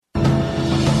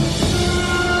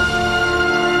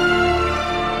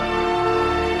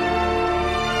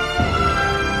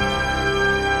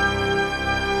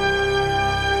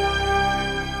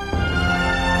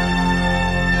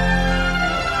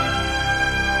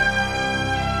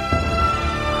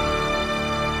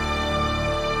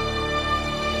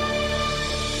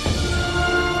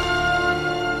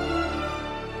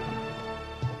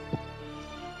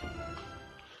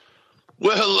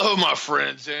Hello, my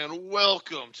friends, and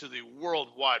welcome to the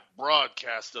worldwide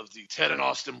broadcast of the Ted and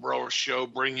Austin Brower Show,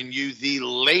 bringing you the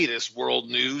latest world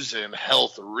news and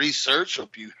health research.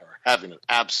 Hope you are having an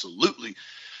absolutely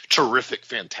terrific,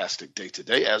 fantastic day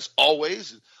today. As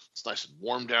always, it's nice and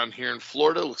warm down here in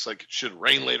Florida. Looks like it should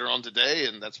rain later on today,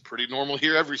 and that's pretty normal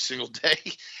here every single day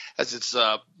as it's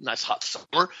a nice hot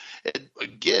summer. And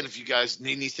again, if you guys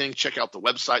need anything, check out the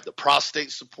website, the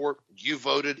prostate support. You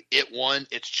voted, it won.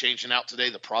 It's changing out today.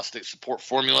 The prostate support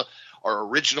formula, our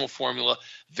original formula,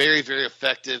 very, very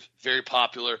effective, very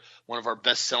popular, one of our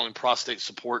best-selling prostate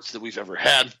supports that we've ever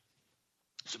had.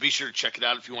 So be sure to check it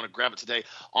out if you want to grab it today.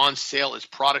 On sale is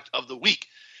product of the week.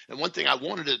 And one thing I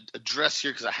wanted to address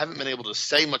here, because I haven't been able to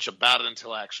say much about it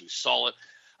until I actually saw it.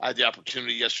 I had the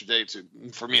opportunity yesterday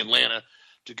for me and Lana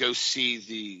to go see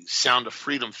the Sound of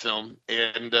Freedom film,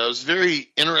 and it was a very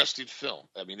interesting film.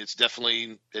 I mean,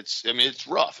 it's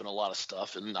rough and a lot of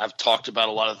stuff, and I've talked about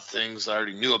a lot of the things I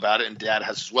already knew about it, and Dad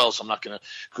has as well, so I'm not going to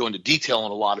go into detail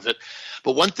on a lot of it.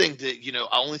 But one thing that,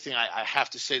 only thing I have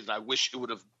to say that I wish it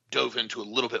would have dove into a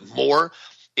little bit more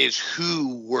is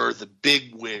who were the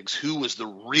big wigs, who was the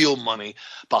real money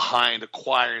behind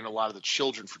acquiring a lot of the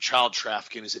children for child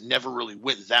trafficking, is it never really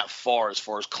went that far as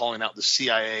calling out the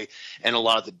CIA and a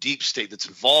lot of the deep state that's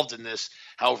involved in this.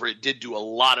 However, it did do a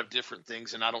lot of different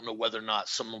things, and I don't know whether or not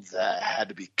some of that had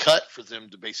to be cut for them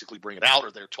to basically bring it out,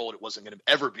 or they're told it wasn't going to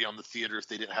ever be on the theater if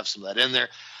they didn't have some of that in there.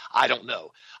 I don't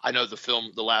know. I know the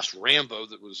film, The Last Rambo,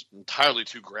 that was entirely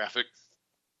too graphic,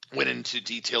 went into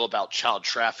detail about child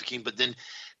trafficking, but then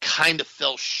kind of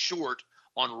fell short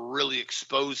on really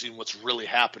exposing what's really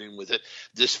happening with it.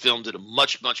 This film did a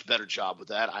much, much better job with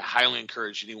that. I highly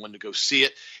encourage anyone to go see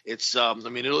it. It's,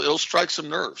 it'll strike some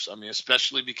nerves. I mean,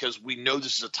 especially because we know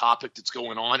this is a topic that's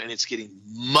going on, and it's getting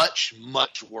much,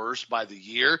 much worse by the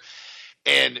year.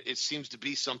 And it seems to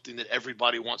be something that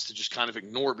everybody wants to just kind of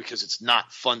ignore because it's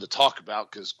not fun to talk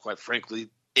about, because quite frankly,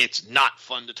 it's not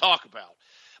fun to talk about.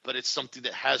 But it's something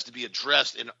that has to be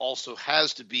addressed, and also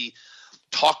has to be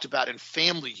talked about in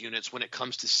family units when it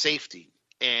comes to safety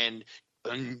and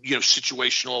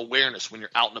situational awareness when you're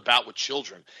out and about with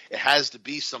children. It has to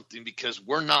be something, because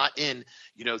we're not in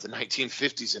the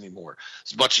 1950s anymore.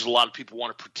 As much as a lot of people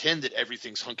want to pretend that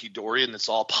everything's hunky-dory and it's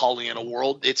all Pollyanna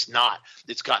world, it's not.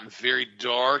 It's gotten very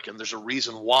dark, and there's a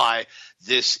reason why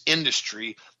this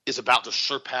industry is about to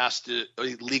surpass the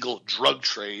illegal drug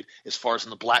trade as far as in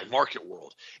the black market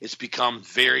world. It's become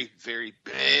very, very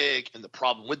big, and the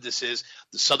problem with this is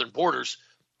the southern borders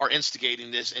are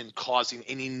instigating this and causing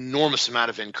an enormous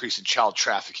amount of increase in child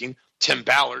trafficking. Tim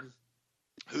Ballard,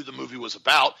 who the movie was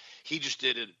about, he just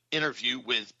did an interview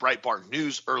with Breitbart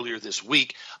News earlier this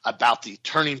week about the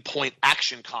Turning Point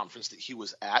Action Conference that he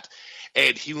was at,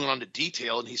 and he went on to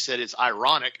detail, and he said it's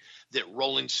ironic that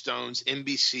Rolling Stones,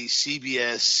 NBC,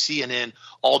 CBS, CNN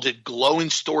all did glowing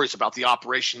stories about the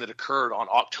operation that occurred on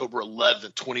October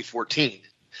 11th, 2014,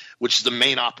 which is the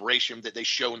main operation that they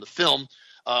show in the film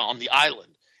on the island.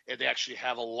 And they actually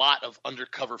have a lot of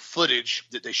undercover footage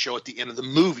that they show at the end of the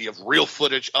movie of real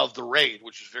footage of the raid,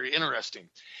 which is very interesting.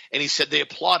 And he said they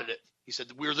applauded it. He said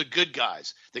that we're the good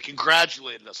guys. They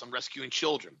congratulated us on rescuing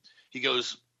children. He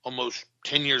goes, almost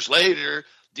 10 years later,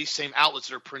 these same outlets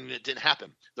that are printing it didn't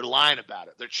happen. They're lying about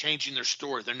it. They're changing their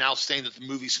story. They're now saying that the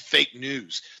movie's fake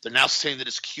news. They're now saying that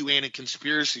it's QAnon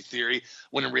conspiracy theory,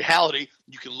 when in reality,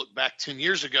 you can look back 10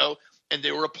 years ago, and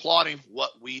they were applauding what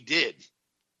we did.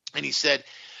 And he said,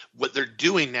 what they're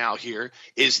doing now here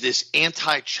is this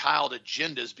anti-child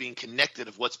agenda is being connected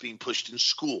of what's being pushed in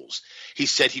schools. He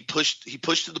said he pushed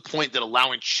to the point that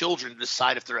allowing children to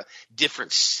decide if they're a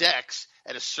different sex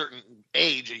at a certain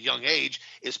age, a young age,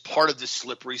 is part of this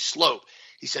slippery slope.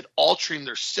 He said altering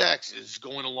their sex is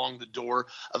going along the door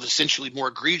of essentially more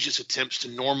egregious attempts to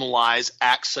normalize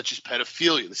acts such as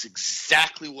pedophilia. That's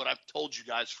exactly what I've told you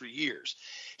guys for years.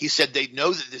 He said they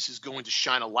know that this is going to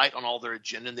shine a light on all their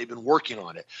agenda, and they've been working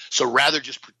on it. So rather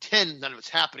just pretend none of it's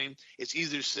happening, it's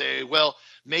easier to say, well,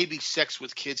 maybe sex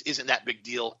with kids isn't that big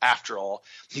deal after all.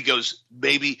 He goes,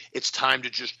 maybe it's time to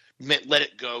just let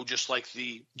it go, just like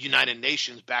the United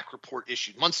Nations back report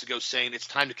issued months ago saying it's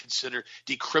time to consider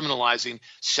decriminalizing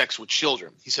sex with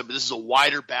children. He said, but this is a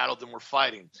wider battle than we're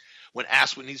fighting. When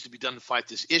asked what needs to be done to fight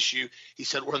this issue, he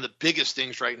said one of the biggest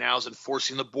things right now is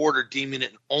enforcing the border, deeming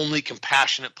it an only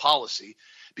compassionate policy,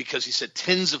 because he said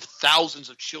tens of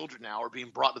thousands of children now are being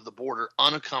brought to the border,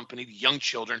 unaccompanied young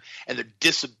children, and they're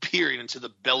disappearing into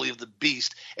the belly of the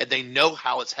beast, and they know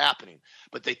how it's happening,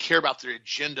 but they care about their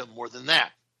agenda more than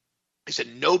that. He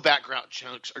said no background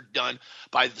checks are done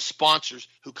by the sponsors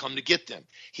who come to get them.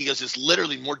 He goes, it's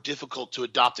literally more difficult to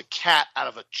adopt a cat out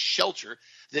of a shelter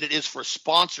than it is for a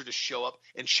sponsor to show up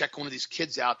and check one of these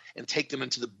kids out and take them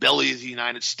into the belly of the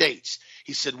United States.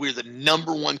 He said, we're the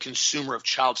number one consumer of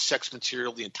child sex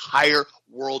material in the entire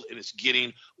world, and it's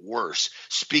getting worse.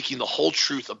 Speaking the whole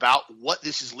truth about what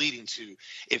this is leading to.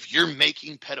 If you're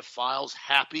making pedophiles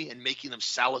happy and making them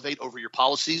salivate over your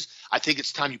policies, I think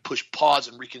it's time you push pause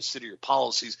and reconsider your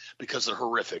policies because they're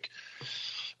horrific.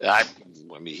 I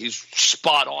mean, he's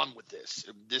spot on with this.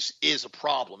 This is a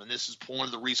problem, and this is one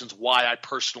of the reasons why I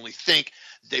personally think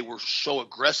they were so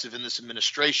aggressive in this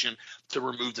administration to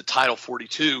remove the Title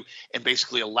 42 and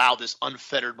basically allow this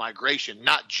unfettered migration,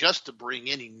 not just to bring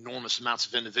in enormous amounts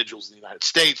of individuals in the United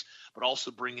States, but also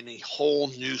bring in a whole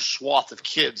new swath of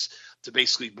kids to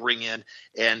basically bring in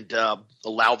and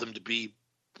allow them to be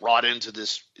brought into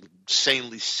this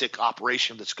insanely sick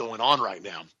operation that's going on right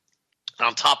now. And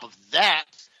on top of that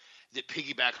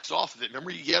piggybacks off of it.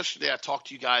 Remember yesterday I talked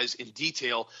to you guys in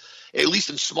detail, at least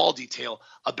in small detail,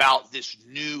 about this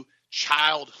new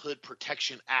Childhood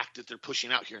Protection Act that they're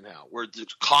pushing out here now, where the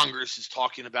Congress is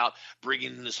talking about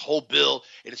bringing in this whole bill,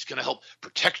 and it's going to help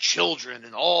protect children,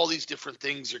 and all these different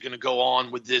things are going to go on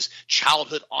with this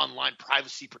Childhood Online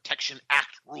Privacy Protection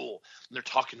Act rule. And they're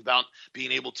talking about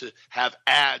being able to have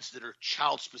ads that are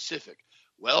child specific.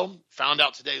 Well, found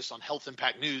out today, it's on Health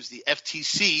Impact News, the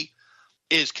FTC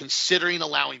is considering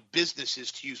allowing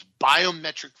businesses to use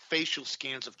biometric facial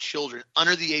scans of children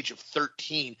under the age of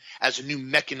 13 as a new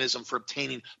mechanism for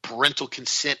obtaining parental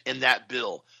consent in that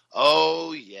bill.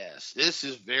 Oh, yes, this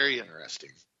is very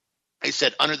interesting. They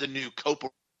said under the new COPA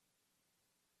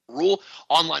rule,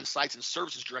 online sites and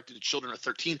services directed to children under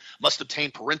 13 must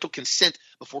obtain parental consent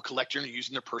before collecting or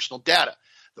using their personal data.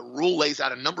 The rule lays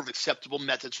out a number of acceptable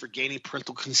methods for gaining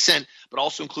parental consent, but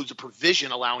also includes a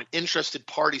provision allowing interested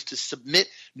parties to submit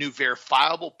new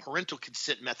verifiable parental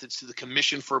consent methods to the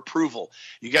Commission for approval.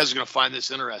 You guys are going to find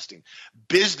this interesting.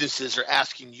 Businesses are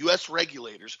asking U.S.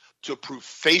 regulators to approve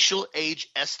facial age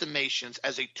estimations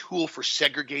as a tool for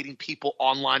segregating people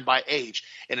online by age.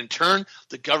 And in turn,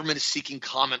 the government is seeking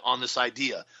comment on this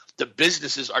idea. The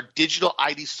businesses are digital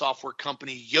ID software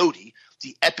company Yoti,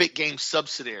 the Epic Games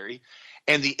subsidiary,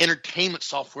 and the Entertainment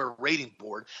Software Rating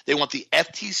Board. They want the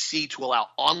FTC to allow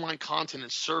online content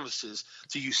and services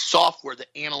to use software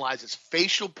that analyzes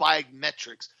facial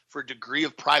biometrics for a degree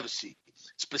of privacy.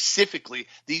 Specifically,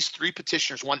 these three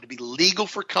petitioners wanted to be legal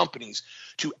for companies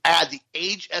to add the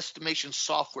age estimation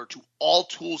software to all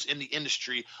tools in the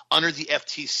industry under the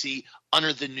FTC,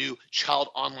 under the new Child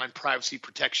Online Privacy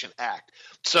Protection Act.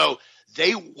 So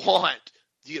they want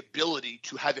the ability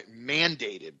to have it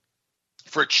mandated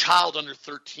for a child under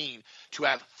 13 to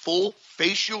have full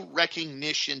facial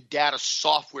recognition data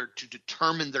software to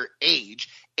determine their age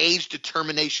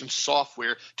determination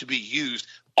software to be used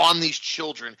on these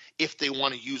children if they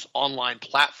want to use online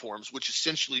platforms, which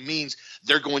essentially means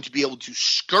they're going to be able to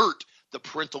skirt the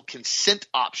parental consent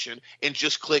option and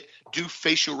just click do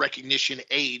facial recognition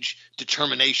age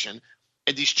determination.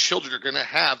 And these children are going to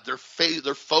have their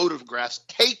photographs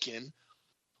taken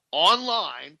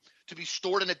online to be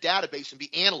stored in a database and be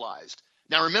analyzed.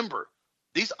 Now remember,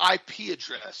 these IP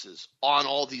addresses on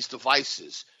all these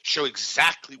devices show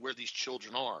exactly where these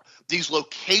children are. These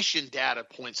location data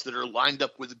points that are lined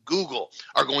up with Google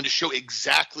are going to show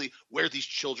exactly where these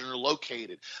children are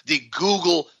located. The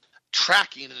Google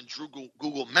tracking and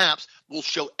Google Maps will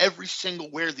show every single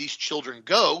where these children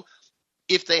go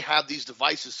if they have these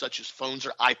devices such as phones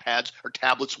or iPads or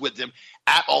tablets with them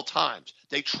at all times.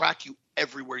 They track you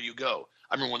everywhere you go.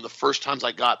 I remember one of the first times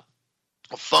I got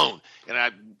a phone and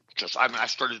I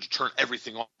started to turn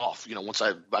everything off, once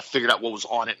I figured out what was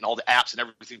on it and all the apps and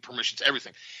everything, permissions,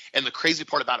 everything. And the crazy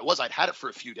part about it was I'd had it for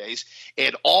a few days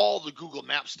and all the Google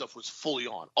Maps stuff was fully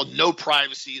on. No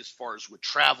privacy as far as with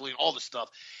traveling, all the stuff.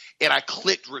 And I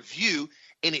clicked review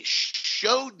and it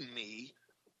showed me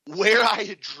where I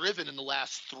had driven in the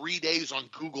last 3 days on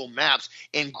Google Maps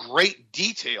in great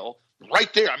detail.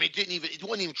 Right there. I mean, it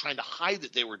wasn't even trying to hide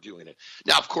that they were doing it.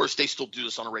 Now, of course, they still do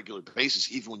this on a regular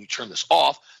basis, even when you turn this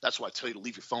off. That's why I tell you to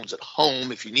leave your phones at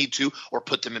home if you need to, or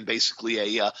put them in basically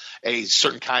a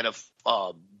certain kind of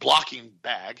blocking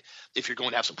bag if you're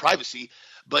going to have some privacy.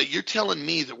 But you're telling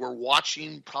me that we're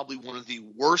watching probably one of the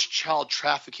worst child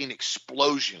trafficking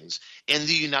explosions in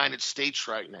the United States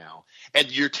right now.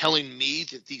 And you're telling me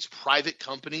that these private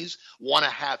companies want to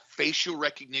have facial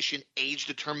recognition age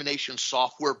determination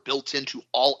software built into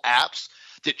all apps,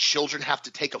 that children have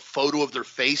to take a photo of their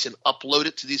face and upload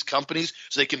it to these companies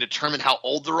so they can determine how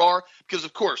old they are? Because,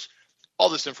 of course, all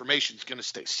this information is going to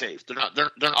stay safe.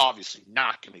 They're obviously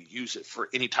not going to use it for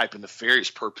any type of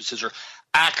nefarious purposes or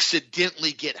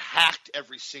accidentally get hacked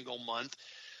every single month.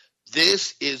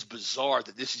 This is bizarre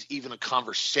that this is even a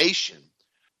conversation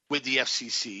with the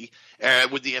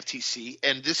with the FTC,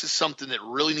 and this is something that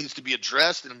really needs to be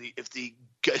addressed. And if the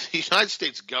United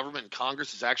States government and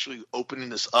Congress is actually opening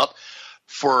this up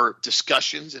for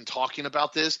discussions and talking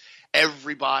about this,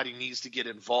 everybody needs to get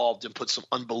involved and put some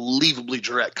unbelievably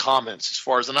direct comments as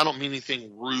far as, and I don't mean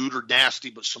anything rude or nasty,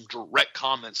 but some direct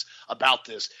comments about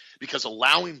this, because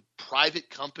allowing private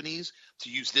companies to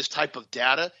use this type of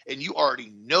data, and you already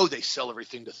know they sell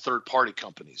everything to third-party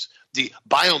companies. The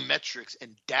biometrics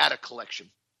and data collection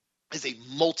is a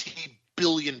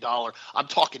multi-billion dollar, I'm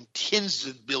talking tens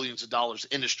of billions of dollars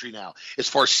industry now, as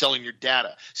far as selling your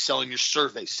data, selling your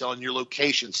surveys, selling your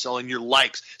location, selling your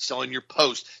likes, selling your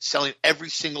posts, selling every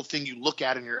single thing you look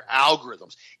at in your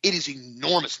algorithms. It is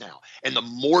enormous now. And the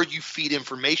more you feed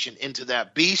information into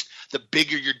that beast, the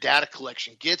bigger your data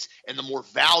collection gets, and the more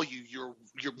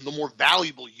the more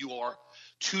valuable you are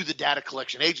to the data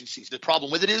collection agencies. The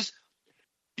problem with it is,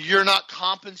 you're not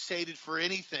compensated for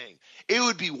anything. It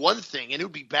would be one thing, and it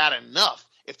would be bad enough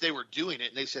if they were doing it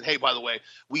and they said, hey, by the way,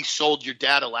 we sold your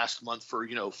data last month for,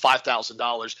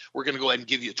 $5,000. We're going to go ahead and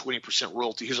give you a 20%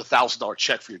 royalty. Here's a $1,000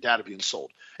 check for your data being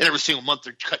sold. And every single month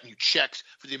they're cutting you checks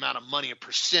for the amount of money and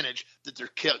percentage that they're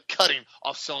cutting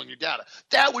off selling your data.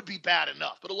 That would be bad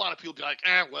enough. But a lot of people be like,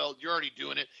 well, you're already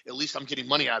doing it. At least I'm getting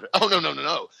money out of it. Oh,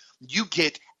 no. You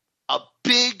get a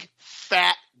big,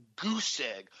 fat goose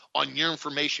egg on your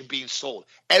information being sold.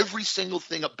 Every single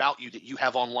thing about you that you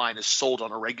have online is sold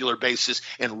on a regular basis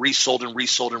and resold and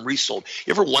resold and resold.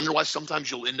 You ever wonder why sometimes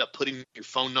you'll end up putting your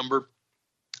phone number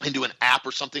into an app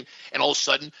or something, and all of a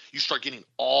sudden you start getting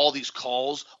all these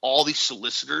calls, all these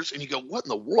solicitors, and you go, what in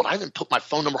the world? I haven't put my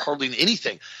phone number hardly in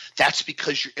anything. That's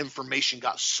because your information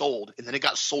got sold, and then it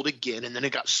got sold again, and then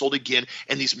it got sold again,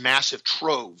 and these massive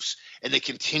troves, and they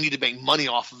continue to make money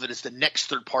off of it as the next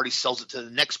third party sells it to the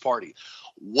next party.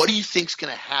 What do you think is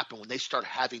going to happen when they start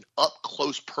having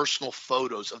up-close personal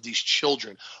photos of these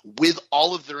children with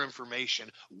all of their information,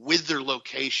 with their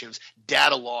locations,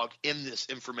 data log in this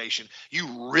information?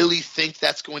 You really think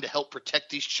that's going to help protect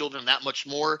these children that much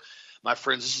more? My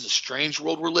friends, this is a strange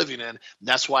world we're living in. And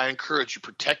that's why I encourage you,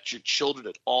 protect your children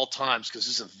at all times, because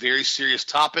this is a very serious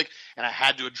topic, and I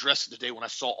had to address it today when I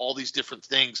saw all these different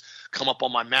things come up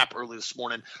on my map early this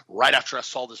morning, right after I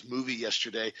saw this movie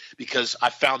yesterday, because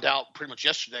I found out pretty much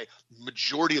yesterday,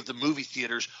 majority of the movie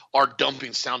theaters are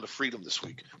dumping Sound of Freedom this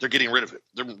week. They're getting rid of it.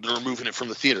 They're removing it from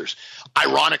the theaters.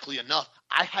 Ironically enough,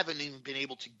 I haven't even been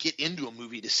able to get into a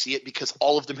movie to see it because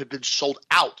all of them have been sold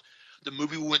out. The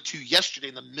movie we went to yesterday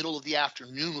in the middle of the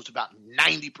afternoon was about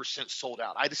 90% sold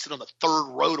out. I had to sit on the third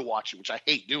row to watch it, which I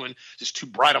hate doing. It's just too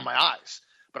bright on my eyes.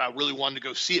 But I really wanted to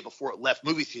go see it before it left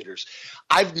movie theaters.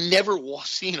 I've never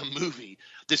seen a movie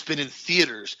that's been in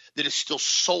theaters that is still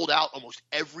sold out almost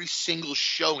every single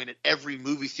showing at every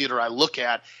movie theater I look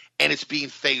at, and it's being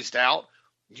phased out.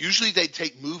 Usually they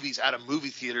take movies out of movie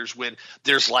theaters when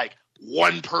there's like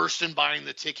one person buying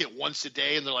the ticket once a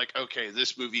day, and they're like, okay,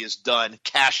 this movie is done,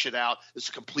 cash it out. It's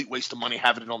a complete waste of money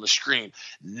having it on the screen.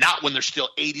 Not when they're still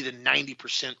 80 to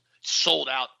 90% sold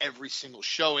out every single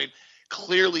showing.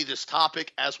 Clearly this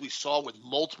topic, as we saw with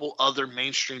multiple other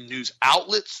mainstream news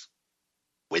outlets,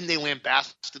 when they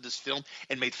lambasted this film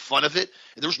and made fun of it,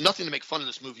 and there was nothing to make fun of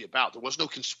this movie about. There was no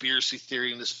conspiracy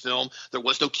theory in this film. There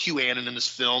was no QAnon in this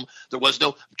film. There was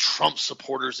no Trump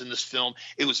supporters in this film.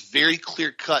 It was very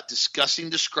clear-cut, discussing,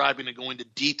 describing, and going into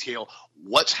detail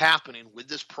what's happening with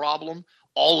this problem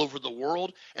all over the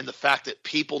world, and the fact that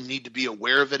people need to be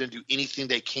aware of it and do anything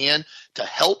they can to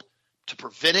help, to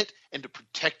prevent it, and to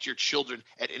protect your children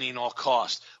at any and all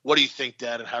costs. What do you think,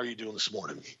 Dad, and how are you doing this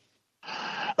morning?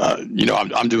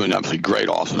 I'm doing absolutely great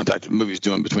also. In fact, the movie's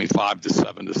doing between $5 to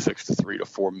 $7 to $6 to $3 to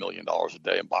 $4 million a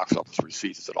day in box office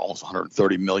receipts. It's at almost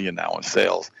 $130 million now in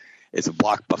sales. It's a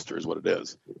blockbuster is what it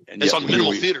is. And it's on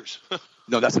minimal theaters.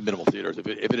 No, that's at minimal theaters. If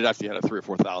it had actually had a 3,000 or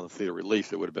 4,000 theater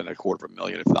release, it would have been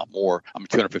 $250,000, if not more. I mean,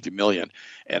 $250 million.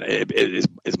 And it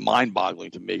is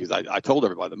mind-boggling to me, because I told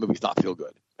everybody the movie's not feel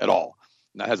good at all.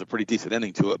 Now, it has a pretty decent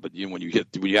ending to it, but when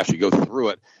you actually go through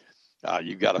it,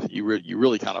 you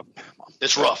really kind of.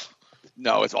 It's rough.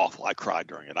 No, it's awful. I cried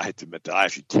during it. I hate to admit that I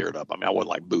actually teared up. I mean, I wasn't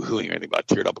like boo-hooing or anything, but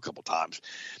I teared up a couple times,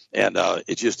 and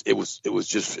it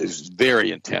was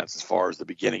very intense as far as the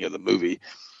beginning of the movie.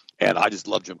 And I just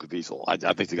love Jim Caviezel. I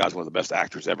think the guy's one of the best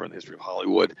actors ever in the history of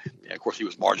Hollywood. And of course, he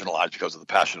was marginalized because of the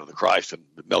Passion of the Christ, and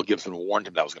Mel Gibson warned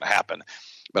him that was going to happen.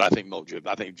 But I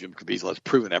think Jim Caviezel has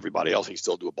proven everybody else he can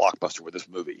still do a blockbuster with this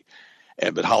movie.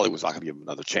 But Hollywood's not going to give him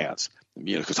another chance,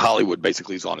 because Hollywood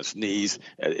basically is on its knees.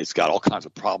 It's got all kinds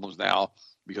of problems now.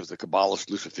 because the Kabbalist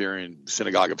Luciferian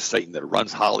synagogue of Satan that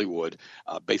runs Hollywood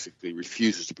basically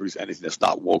refuses to produce anything that's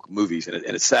not woke movies. And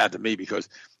it's sad to me because,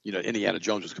 Indiana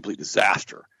Jones was a complete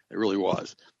disaster. It really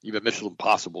was. Even Mission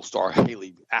Impossible star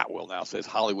Haley Atwell now says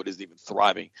Hollywood isn't even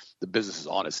thriving. The business is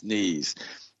on its knees.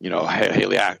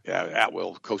 Haley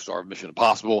Atwell, co-star of Mission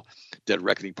Impossible, Dead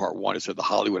Reckoning Part 1, has said the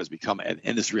Hollywood has become an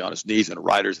industry on its knees and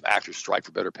writers and actors strike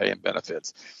for better pay and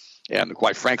benefits. And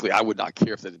quite frankly, I would not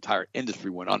care if the entire industry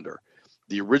went under.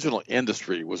 The original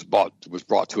industry was brought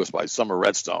to us by Summer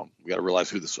Redstone. We got to realize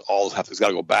who this all has. It's got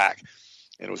to go back,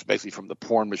 and it was basically from the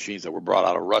porn machines that were brought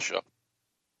out of Russia.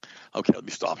 Okay, let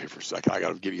me stop here for a second. I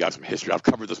got to give you guys some history. I've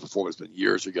covered this before, but it's been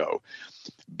years ago.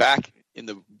 Back in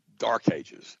the Dark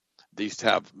Ages, they used to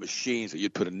have machines that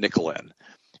you'd put a nickel in,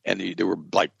 and there were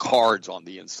like cards on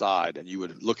the inside, and you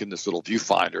would look in this little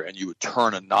viewfinder, and you would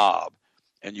turn a knob,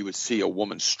 and you would see a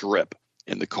woman strip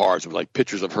in the cards. It was like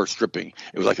pictures of her stripping.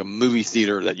 It was like a movie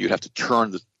theater that you'd have to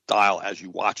turn the dial as you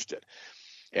watched it.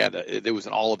 And it was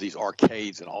in all of these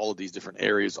arcades and all of these different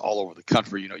areas all over the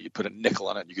country. You put a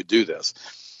nickel in it and you could do this.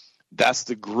 That's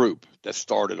the group that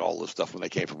started all this stuff when they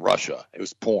came from Russia. It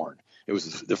was porn. It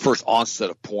was the first onset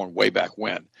of porn way back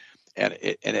when. And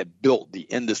it built the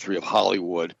industry of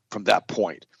Hollywood from that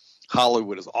point.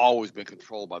 Hollywood has always been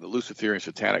controlled by the Luciferian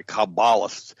satanic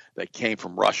Kabbalists that came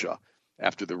from Russia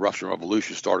after the Russian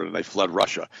Revolution started and they fled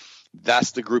Russia.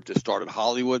 That's the group that started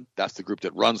Hollywood. That's the group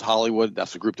that runs Hollywood.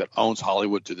 That's the group that owns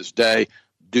Hollywood to this day.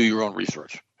 Do your own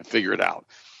research and figure it out.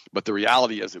 But the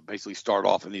reality is it basically started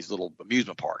off in these little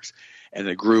amusement parks, and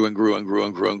it grew and grew and grew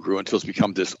and grew and grew until it's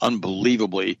become this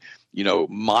unbelievably,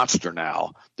 monster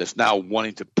now that's now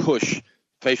wanting to push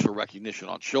facial recognition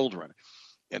on children.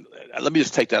 And let me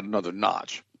just take that another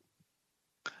notch.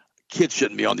 Kids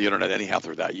shouldn't be on the internet anyhow if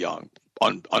they're that young,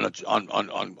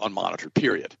 unmonitored,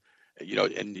 period.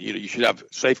 You should have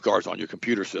safeguards on your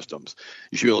computer systems.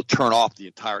 You should be able to turn off the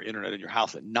entire internet in your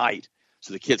house at night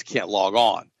so the kids can't log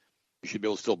on. You should be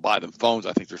able to still buy them phones.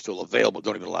 I think they're still available.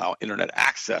 Don't even allow internet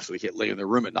access so they can't lay in their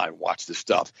room at night and watch this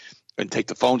stuff, and take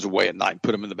the phones away at night and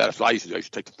put them in the bed. That's what I used to do. I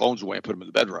used to take the phones away and put them in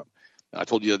the bedroom. And I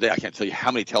told you the other day, I can't tell you how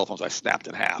many telephones I snapped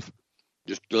in half.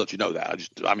 Just to let you know that.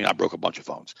 I broke a bunch of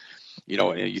phones.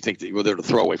 And you think they were the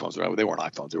throwaway phones. They weren't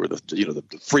iPhones. They were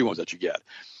the free ones that you get.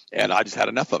 And I just had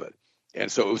enough of it. And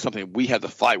so it was something we had to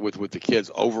fight with the kids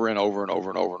over and over and over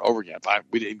and over and over again.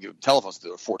 We didn't give them telephones until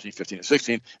they were 14, 15, and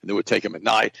 16, and they would take them at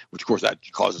night, which, of course, that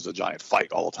causes a giant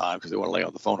fight all the time because they want to lay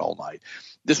on the phone all night.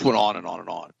 This went on and on and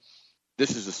on.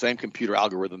 This is the same computer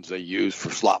algorithms they use for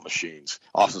slot machines.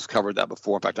 Austin's covered that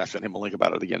before. In fact, I sent him a link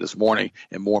about it again this morning,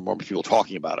 and more people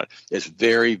talking about it. It's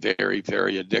very, very,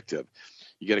 very addictive.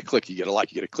 You get a click, you get a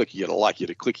like, you get a click, you get a like, you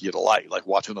get a click, you get a like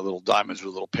watching the little diamonds or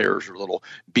little pairs or little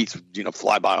beats,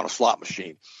 fly by on a slot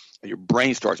machine. And your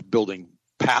brain starts building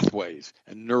pathways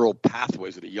and neural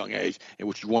pathways at a young age in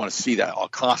which you want to see that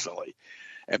constantly.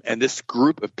 And this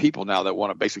group of people now that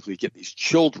want to basically get these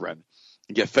children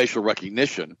and get facial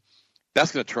recognition,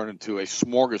 that's going to turn into a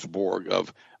smorgasbord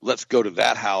of let's go to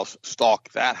that house,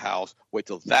 stalk that house, wait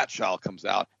till that child comes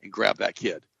out and grab that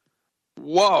kid.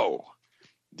 Whoa.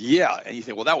 Yeah, and you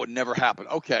think, well, that would never happen.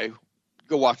 Okay,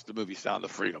 go watch the movie Sound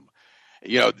of Freedom.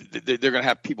 They're going to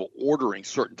have people ordering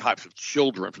certain types of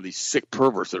children from these sick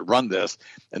perverts that run this,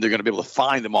 and they're going to be able to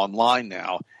find them online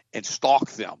now and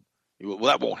stalk them. Well,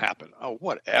 that won't happen. Oh,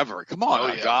 whatever. Come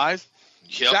on, guys.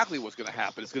 Yep. Exactly what's going to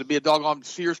happen. It's going to be a doggone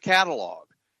Sears catalog,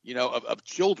 of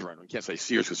children. We can't say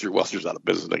Sears because Sears out of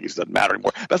business. I guess it doesn't matter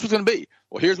anymore. That's what's going to be.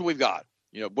 Well, here's what we've got.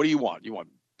 What do you want?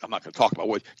 I'm not going to talk about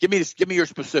what. Give me your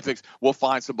specifics. We'll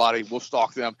find somebody. We'll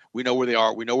stalk them. We know where they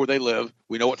are. We know where they live.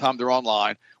 We know what time they're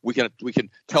online. We can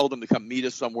tell them to come meet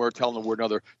us somewhere. Tell them we're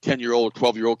another 10-year-old or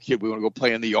 12-year-old kid. We want to go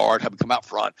play in the yard. Have them come out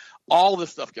front. All this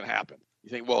stuff can happen.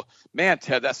 You think, well, man,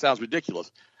 Ted, that sounds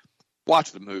ridiculous.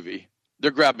 Watch the movie.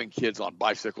 They're grabbing kids on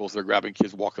bicycles. They're grabbing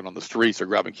kids walking on the streets. They're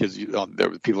grabbing kids.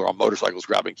 People are on motorcycles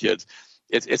grabbing kids.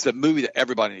 It's a movie that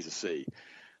everybody needs to see.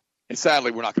 And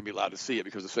sadly, we're not going to be allowed to see it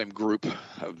because the same group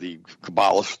of the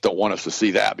Kabbalists don't want us to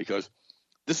see that because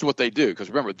this is what they do. Because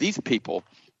remember, these people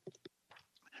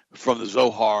from the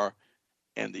Zohar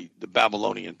and the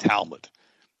Babylonian Talmud,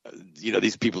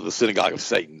 these people of the synagogue of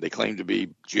Satan, they claim to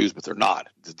be Jews, but they're not.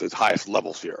 The highest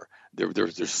levels here.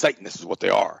 They're Satanists is what they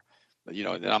are.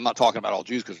 And I'm not talking about all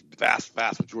Jews because the vast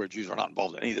majority of Jews are not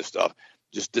involved in any of this stuff.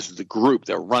 Just this is the group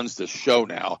that runs this show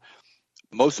now.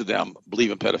 Most of them believe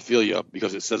in pedophilia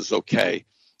because it says it's okay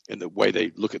in the way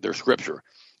they look at their scripture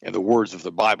and the words of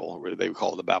the Bible, where they would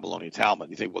call it the Babylonian Talmud.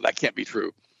 You think, well, that can't be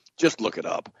true. Just look it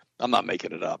up. I'm not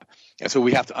making it up. And so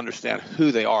we have to understand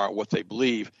who they are and what they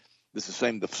believe This is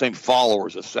the same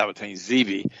followers of Sabatain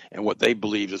Zevi and what they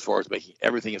believe as far as making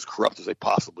everything as corrupt as they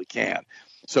possibly can.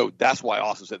 So that's why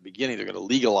Austin said at the beginning they're going to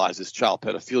legalize this child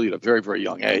pedophilia at a very, very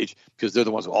young age, because they're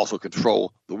the ones who also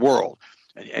control the world.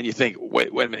 And you think, wait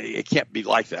a minute, it can't be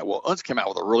like that. Well, Unz came out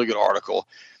with a really good article,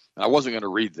 and I wasn't going to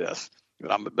read this,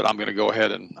 but I'm going to go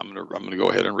ahead and I'm going to go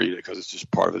ahead and read it because it's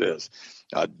just part of it is.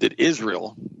 Did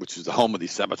Israel, which is the home of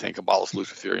these Sabatain, Kabbalists,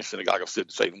 Luciferian, synagogue of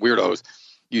Satan weirdos,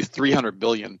 use $300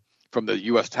 billion from the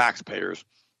U.S. taxpayers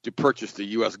to purchase the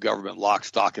U.S. government lock,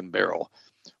 stock, and barrel?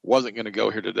 Wasn't going to go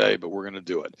here today, but we're going to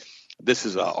do it. This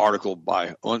is an article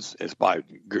by Unz. It's by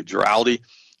Giraldi,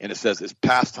 and it says it's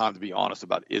past time to be honest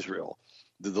about Israel.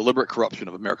 The deliberate corruption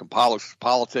of American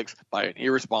politics by an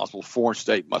irresponsible foreign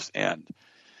state must end.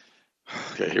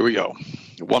 Okay, here we go.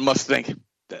 One must think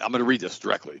that I'm going to read this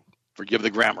directly. Forgive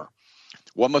the grammar.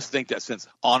 One must think that since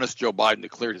honest Joe Biden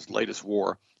declared his latest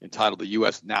war, entitled the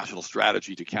U.S. National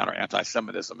Strategy to Counter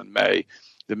Anti-Semitism in May,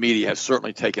 the media has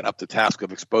certainly taken up the task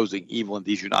of exposing evil in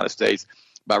these United States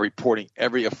by reporting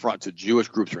every affront to Jewish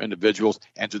groups or individuals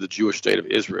and to the Jewish state of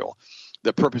Israel.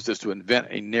 The purpose is to invent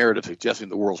a narrative suggesting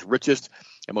the world's richest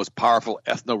and most powerful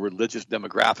ethno-religious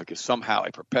demographic is somehow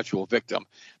a perpetual victim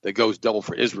that goes double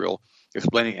for Israel,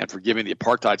 explaining and forgiving the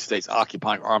apartheid state's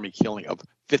occupying army killing of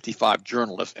 55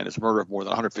 journalists and its murder of more than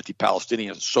 150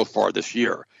 Palestinians so far this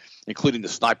year, including the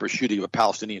sniper shooting of a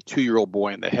Palestinian 2-year-old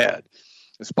boy in the head.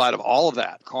 In spite of all of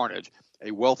that carnage, a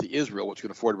wealthy Israel, which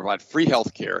can afford to provide free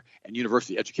health care and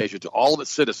university education to all of its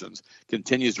citizens,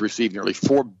 continues to receive nearly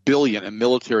 $4 billion in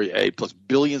military aid, plus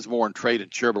billions more in trade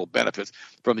and charitable benefits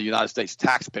from the United States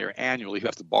taxpayer annually, who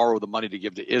has to borrow the money to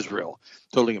give to Israel,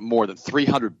 totaling more than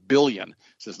 $300 billion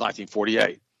since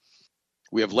 1948.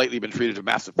 We have lately been treated to a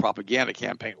massive propaganda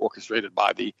campaign orchestrated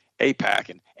by the AIPAC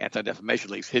and Anti-Defamation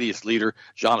League's hideous leader,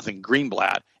 Jonathan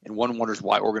Greenblatt, and one wonders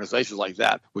why organizations like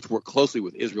that, which work closely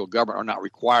with Israel government, are not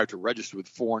required to register with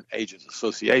Foreign Agents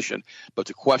Association, but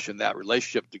to question that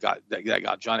relationship that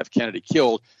got John F. Kennedy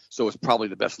killed, so it's probably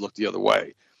the best look the other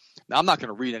way. Now, I'm not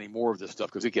going to read any more of this stuff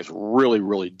because it gets really,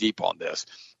 really deep on this,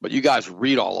 but you guys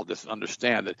read all of this and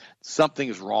understand that something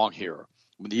is wrong here.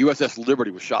 When the USS Liberty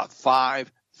was shot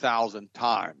 5,000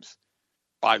 times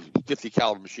by 50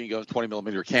 caliber machine guns, 20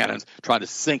 millimeter cannons, trying to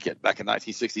sink it back in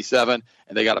 1967,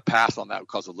 and they got a pass on that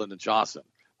because of Lyndon Johnson.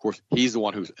 Of course, he's the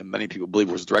one who, and many people believe,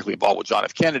 was directly involved with John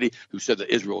F. Kennedy, who said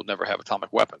that Israel would never have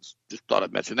atomic weapons. Just thought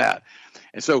I'd mention that.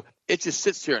 And so it just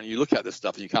sits here, and you look at this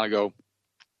stuff, and you kind of go,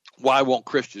 why won't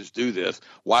Christians do this?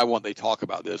 Why won't they talk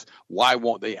about this? Why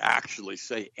won't they actually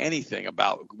say anything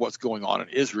about what's going on in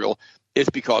Israel? It's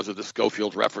because of the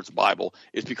Schofield Reference Bible.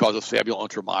 It's because of Samuel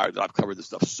Untermeyer that I've covered this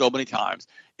stuff so many times.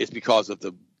 It's because of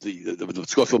the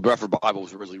Schofield Reference Bible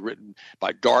was originally written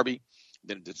by Darby.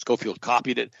 Then Schofield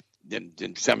copied it. Then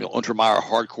Samuel Untermeyer, a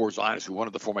hardcore Zionist who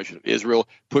wanted the formation of Israel,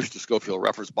 pushed the Schofield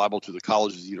Reference Bible to the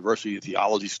colleges, university,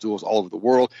 theology schools all over the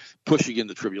world, pushing in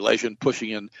the tribulation,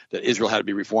 pushing in that Israel had to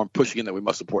be reformed, pushing in that we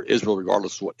must support Israel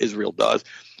regardless of what Israel does.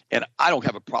 And I don't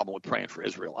have a problem with praying for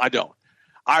Israel. I don't.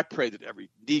 I pray that every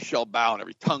knee shall bow and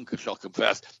every tongue shall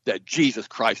confess that Jesus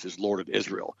Christ is Lord of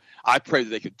Israel. I pray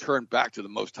that they can turn back to the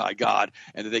Most High God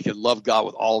and that they can love God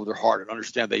with all of their heart and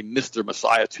understand they missed their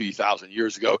Messiah 2,000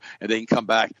 years ago, and they can come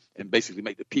back and basically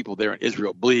make the people there in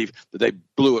Israel believe that they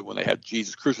blew it when they had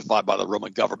Jesus crucified by the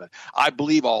Roman government. I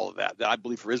believe all of that I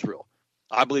believe for Israel.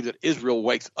 I believe that Israel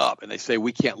wakes up and they say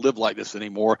we can't live like this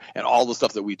anymore, and all the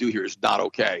stuff that we do here is not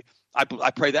okay. I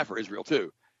pray that for Israel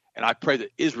too. And I pray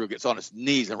that Israel gets on its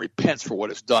knees and repents for what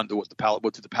it's done to the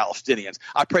Palestinians.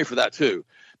 I pray for that too.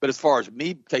 But as far as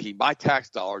me taking my tax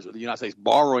dollars of the United States,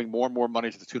 borrowing more and more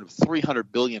money to the tune of $300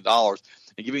 billion and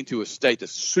giving to a state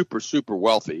that's super, super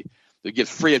wealthy, that gives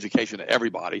free education to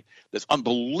everybody, that's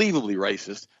unbelievably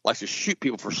racist, likes to shoot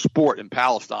people for sport in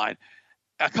Palestine.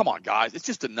 Come on, guys. It's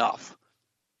just enough.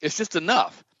 It's just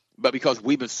enough. But because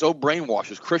we've been so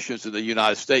brainwashed as Christians in the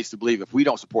United States to believe if we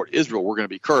don't support Israel, we're going to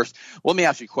be cursed. Well, let me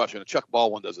ask you a question. And Chuck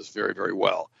Baldwin does this very, very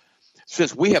well.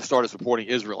 Since we have started supporting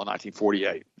Israel in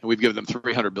 1948, and we've given them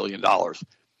 $300 billion,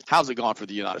 how's it gone for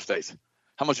the United States?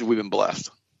 How much have we been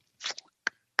blessed?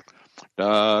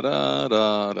 Oh,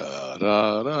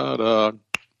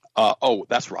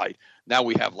 that's right. Now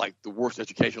we have like the worst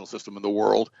educational system in the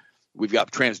world. We've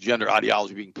got transgender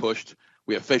ideology being pushed.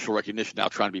 We have facial recognition now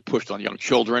trying to be pushed on young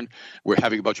children. We're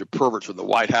having a bunch of perverts in the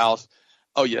White House.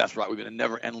 Oh, yeah, that's right. We've been in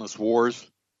never-endless wars.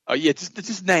 Oh, yeah,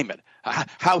 just name it.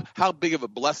 How big of a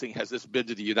blessing has this been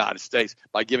to the United States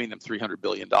by giving them $300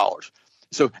 billion?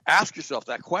 So ask yourself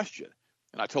that question.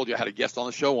 And I told you I had a guest on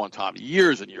the show one time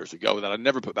years and years ago that I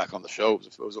never put back on the show.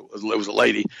 It was a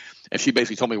lady, and she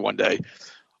basically told me one day,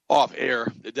 off air,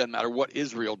 it doesn't matter what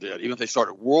Israel did. Even if they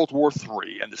started World War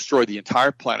III and destroyed the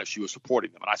entire planet, she was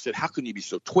supporting them. And I said, how can you be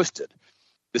so twisted?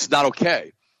 This is not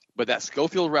okay. But that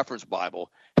Schofield Reference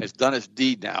Bible has done its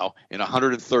deed now in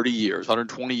 130 years,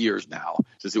 120 years now,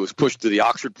 since it was pushed to the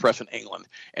Oxford Press in England,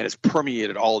 and it's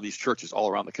permeated all of these churches all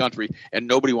around the country, and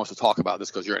nobody wants to talk about this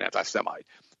because you're an anti-Semite.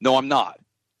 No, I'm not.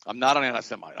 I'm not an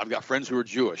anti-Semite. I've got friends who are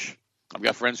Jewish. I've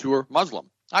got friends who are Muslim.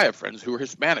 I have friends who are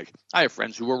Hispanic. I have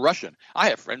friends who are Russian. I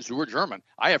have friends who are German.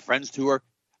 I have friends who are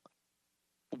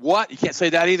 – what? You can't say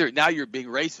that either. Now you're being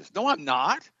racist. No, I'm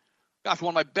not. Gosh,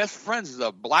 one of my best friends is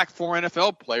a black former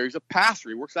NFL player. He's a pastor.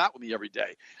 He works out with me every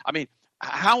day. I mean,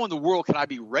 how in the world can I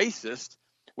be racist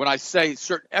when I say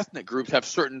certain ethnic groups have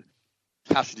certain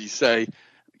 – how should you say –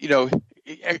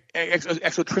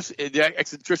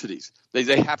 eccentricities.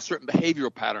 They have certain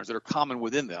behavioral patterns that are common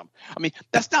within them. I mean,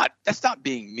 that's not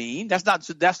being mean. That's not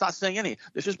saying anything.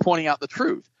 It's just pointing out the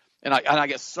truth. And I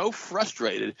get so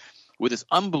frustrated with this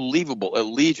unbelievable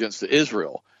allegiance to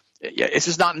Israel. It's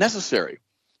just not necessary.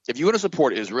 If you want to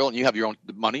support Israel and you have your own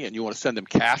money and you want to send them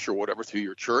cash or whatever through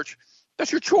your church,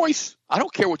 that's your choice. I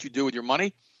don't care what you do with your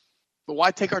money. But why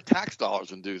take our tax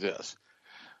dollars and do this?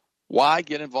 Why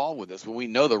get involved with this when we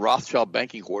know the Rothschild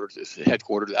banking is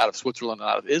headquartered out of Switzerland and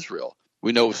out of Israel?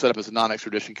 We know it was set up as a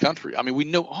non-extradition country. I mean, we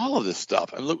know all of this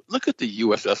stuff. And look at the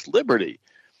USS Liberty.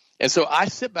 And so I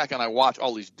sit back and I watch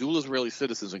all these dual Israeli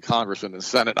citizens in Congress and in the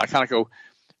Senate. And I kind of go,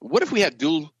 what if we had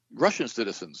dual Russian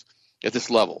citizens at this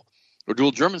level, or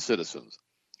dual German citizens,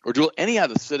 or dual any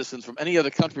other citizens from any other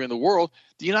country in the world?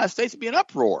 The United States would be in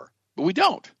uproar, but we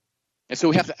don't. And so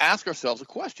we have to ask ourselves a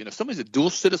question. If somebody's a dual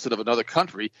citizen of another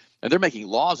country and they're making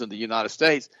laws in the United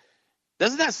States,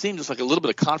 doesn't that seem just like a little bit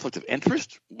of conflict of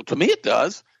interest? Well, to me, it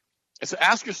does. And so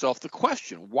ask yourself the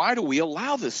question, why do we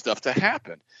allow this stuff to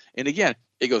happen? And again,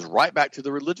 it goes right back to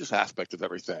the religious aspect of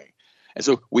everything. And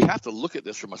so we have to look at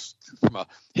this from a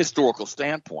historical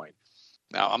standpoint.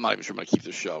 Now, I'm not even sure I'm going to keep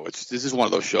this show. This is one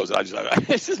of those shows that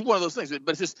it's just one of those things.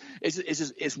 But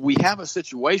it's we have a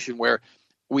situation where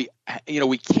we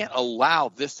can't allow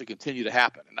this to continue to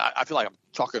happen. And I feel like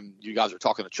you guys are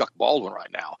talking to Chuck Baldwin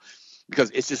right now,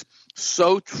 because it's just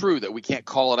so true that we can't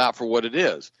call it out for what it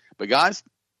is. But guys,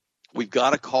 we've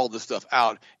got to call this stuff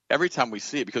out every time we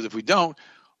see it, because if we don't,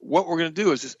 what we're going to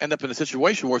do is just end up in a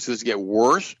situation where it's going to get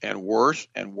worse and worse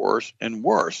and worse and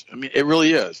worse. I mean, it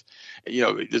really is.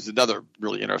 There's another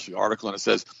really interesting article, and it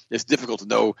says it's difficult to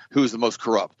know who's the most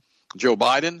corrupt, Joe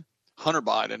Biden, Hunter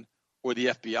Biden, or the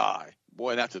FBI.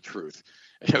 Boy, that's the truth.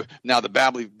 Now, the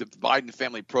Biden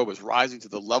family probe is rising to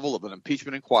the level of an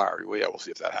impeachment inquiry. Well, yeah, we'll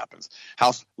see if that happens.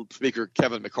 House Speaker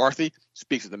Kevin McCarthy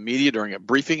speaks to the media during a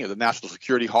briefing at the National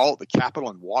Security Hall at the Capitol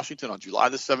in Washington on July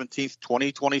the 17th,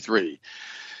 2023.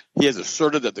 He has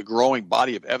asserted that the growing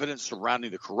body of evidence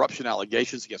surrounding the corruption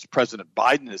allegations against President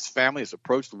Biden and his family has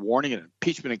approached warning an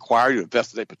impeachment inquiry to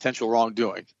investigate potential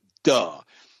wrongdoing. Duh.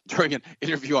 During an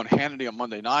interview on Hannity on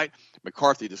Monday night,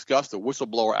 McCarthy discussed the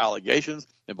whistleblower allegations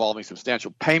involving substantial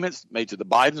payments made to the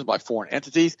Bidens by foreign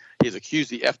entities. He has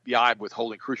accused the FBI of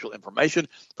withholding crucial information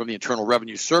from the Internal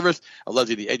Revenue Service,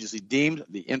 alleging the agency deemed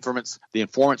the informant's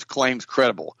claims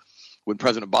credible. When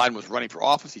President Biden was running for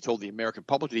office, he told the American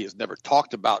public that he has never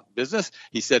talked about business.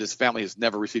 He said his family has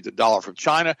never received a dollar from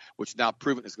China, which now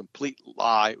proven is a complete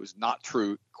lie. It was not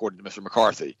true, according to Mr.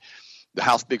 McCarthy. The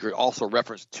House Speaker also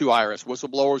referenced two IRS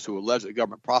whistleblowers who alleged that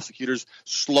government prosecutors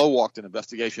slow-walked an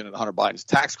investigation into Hunter Biden's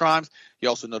tax crimes. He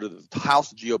also noted that the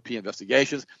House GOP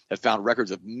investigations had found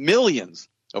records of millions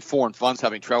of foreign funds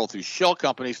having traveled through shell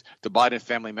companies to Biden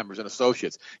family members and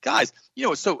associates. Guys,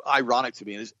 it's so ironic to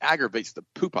me, and this aggravates the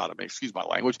poop out of me, excuse my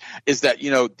language, is that,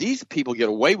 these people get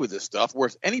away with this stuff,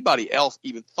 whereas anybody else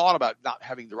even thought about not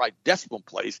having the right decimal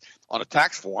place on a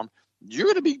tax form,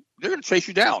 they're going to chase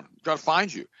you down, try to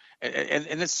find you.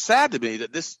 And it's sad to me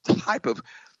that this type of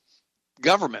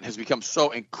government has become so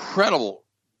incredibly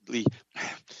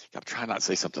 – I'm trying not to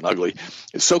say something ugly.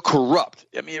 It's so corrupt.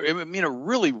 I mean, it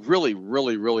really, really,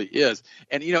 really, really is.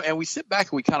 And, and we sit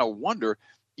back and we kind of wonder,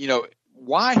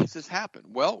 why has this happened?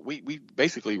 Well, we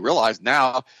basically realize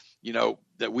now,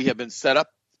 that we have been set up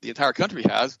 – the entire country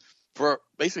has – for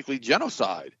basically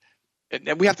genocide.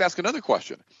 And we have to ask another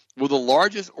question. Will the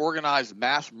largest organized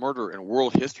mass murder in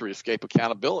world history escape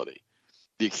accountability?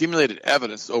 The accumulated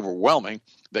evidence is overwhelming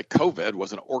that COVID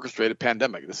was an orchestrated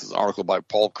pandemic. This is an article by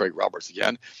Paul Craig Roberts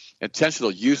again.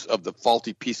 Intentional use of the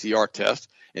faulty PCR test,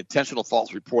 intentional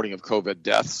false reporting of COVID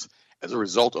deaths, as a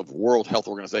result of World Health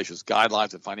Organization's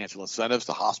guidelines and financial incentives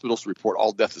to hospitals to report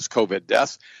all deaths as COVID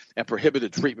deaths and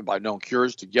prohibited treatment by known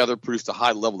cures, together produced a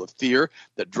high level of fear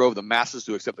that drove the masses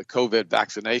to accept the COVID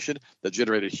vaccination, that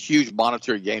generated huge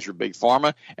monetary gains for Big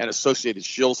Pharma and associated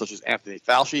shills such as Anthony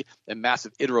Fauci, and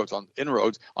massive inroads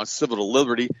on civil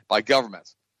liberty by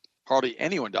governments. Hardly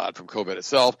anyone died from COVID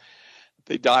itself.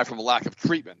 They died from a lack of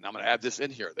treatment. And I'm going to add this in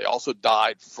here. They also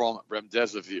died from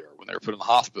remdesivir when they were put in the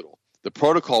hospital. The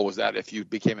protocol was that if you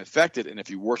became infected and if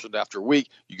you worsened after a week,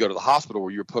 you go to the hospital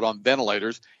where you were put on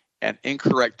ventilators, and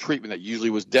incorrect treatment that usually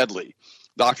was deadly.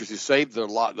 Doctors who saved the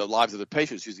lives of their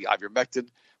patients using ivermectin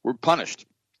were punished.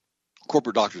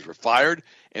 Corporate doctors were fired,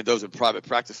 and those in private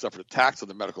practice suffered attacks on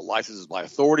their medical licenses by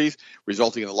authorities,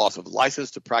 resulting in the loss of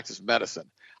license to practice medicine.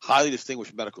 Highly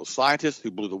distinguished medical scientists who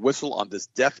blew the whistle on this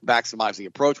death-maximizing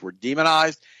approach were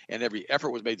demonized, and every effort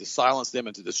was made to silence them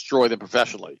and to destroy them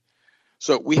professionally.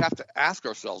 So we have to ask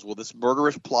ourselves, will this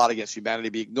murderous plot against humanity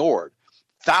be ignored?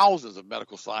 Thousands of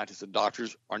medical scientists and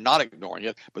doctors are not ignoring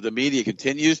it, but the media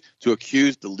continues to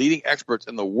accuse the leading experts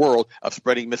in the world of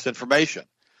spreading misinformation.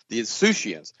 The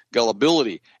insouciance,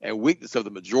 gullibility, and weakness of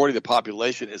the majority of the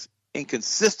population is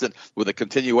inconsistent with the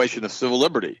continuation of civil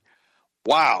liberty.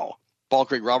 Wow. Paul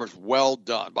Craig Roberts, well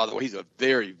done. By the way, he's a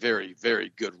very, very,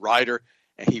 very good writer,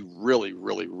 and he really,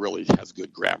 really, really has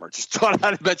good grammar. Just thought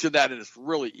I'd mention that, and it's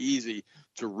really easy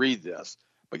to read this.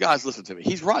 But guys, listen to me.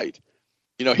 He's right.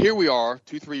 You know, here we are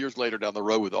 2-3 years later down the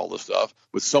road with all this stuff,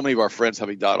 with so many of our friends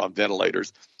having died on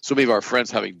ventilators, so many of our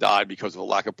friends having died because of a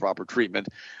lack of proper treatment,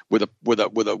 with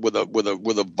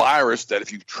a virus that,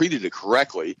 if you treated it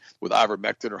correctly with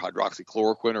ivermectin or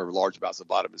hydroxychloroquine or large amounts of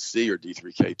vitamin C or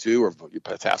D3K2 or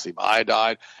potassium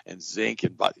iodide and zinc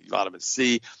and vitamin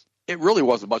C, it really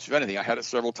wasn't much of anything. I had it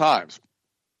several times.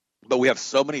 But we have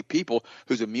so many people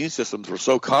whose immune systems were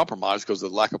so compromised because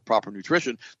of the lack of proper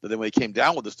nutrition that then when they came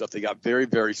down with this stuff, they got very,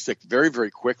 very sick very,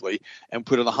 very quickly and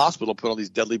put in the hospital, put on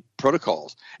these deadly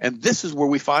protocols. And this is where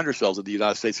we find ourselves in the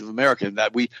United States of America, in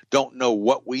that we don't know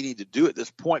what we need to do at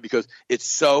this point because it's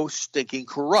so stinking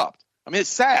corrupt. I mean, it's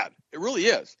sad. It really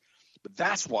is. But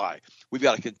that's why we've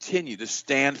got to continue to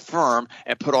stand firm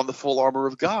and put on the full armor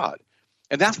of God.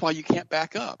 And that's why you can't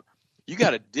back up. You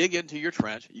got to dig into your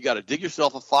trench. You got to dig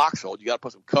yourself a foxhole. You got to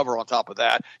put some cover on top of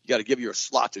that. You got to give you a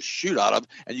slot to shoot out of,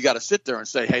 and you got to sit there and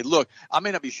say, hey, look, I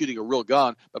may not be shooting a real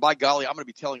gun, but by golly, I'm going to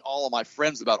be telling all of my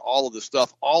friends about all of this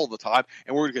stuff all of the time,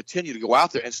 and we're going to continue to go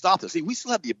out there and stop this. See, we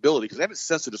still have the ability, because they haven't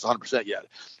censored us 100% yet.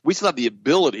 We still have the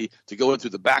ability to go in through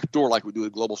the back door like we do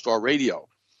with Global Star Radio.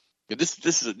 And this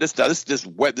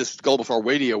Global Star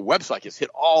Radio website gets hit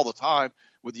all the time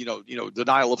with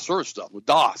denial of service stuff, with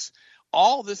DOS.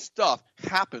 All this stuff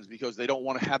happens because they don't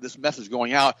want to have this message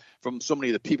going out from so many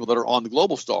of the people that are on the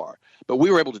Global Star. But we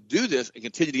were able to do this and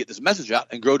continue to get this message out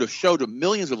and grow to show to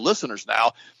millions of listeners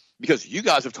now, because you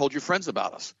guys have told your friends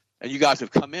about us. And you guys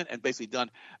have come in and basically done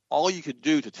all you could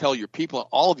do to tell your people and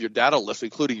all of your data lists,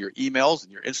 including your emails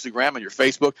and your Instagram and your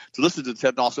Facebook, to listen to the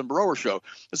Ted and Austin Brower Show.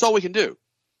 That's all we can do,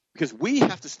 because we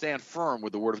have to stand firm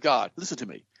with the Word of God. Listen to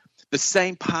me. The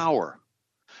same power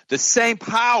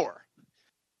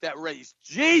that raised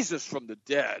Jesus from the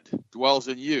dead dwells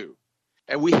in you.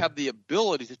 And we have the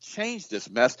ability to change this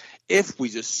mess if we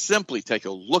just simply take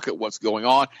a look at what's going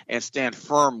on and stand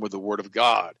firm with the Word of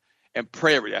God and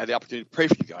pray every day. I had the opportunity to pray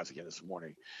for you guys again this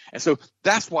morning. And so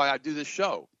that's why I do this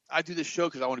show. I do this show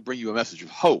because I want to bring you a message of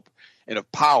hope and of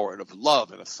power and of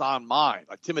love and a sound mind,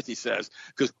 like Timothy says,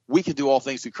 because we can do all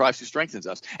things through Christ who strengthens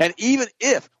us. And even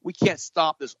if we can't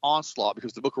stop this onslaught,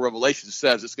 because the book of Revelation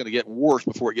says it's going to get worse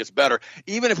before it gets better,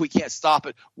 even if we can't stop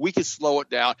it, we can slow it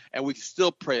down, and we can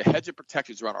still pray a hedge of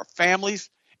protections around our families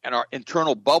and our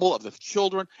internal bubble of the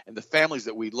children and the families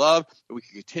that we love, and we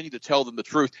can continue to tell them the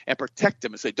truth and protect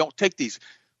them and say, don't take these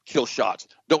kill shots.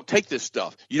 Don't take this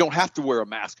stuff. You don't have to wear a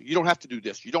mask. You don't have to do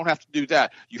this. You don't have to do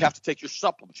that. You have to take your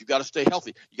supplements. You got to stay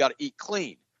healthy. You got to eat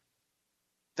clean.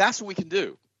 That's what we can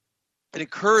do, and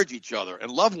encourage each other and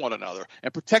love one another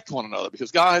and protect one another,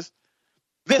 because guys,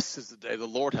 this is the day the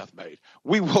Lord hath made.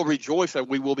 We will rejoice and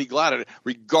we will be glad at it.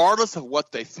 Regardless of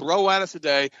what they throw at us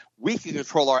today, we can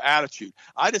control our attitude.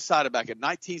 I decided back in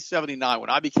 1979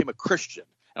 when I became a Christian,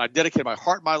 and I dedicated my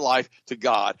heart and my life to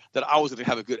God, that I was going to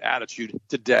have a good attitude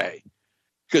today.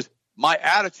 Because my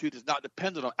attitude is not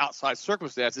dependent on outside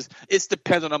circumstances. It's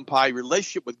dependent on my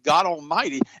relationship with God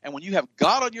Almighty. And when you have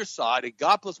God on your side, and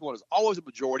God plus one is always a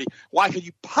majority, why could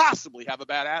you possibly have a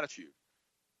bad attitude?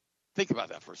 Think about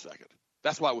that for a second.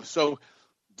 That's why it was so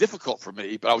difficult for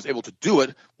me, but I was able to do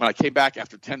it when I came back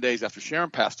after 10 days after Sharon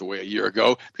passed away a year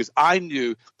ago, because I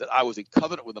knew that I was in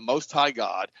covenant with the Most High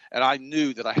God, and I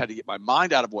knew that I had to get my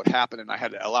mind out of what happened, and I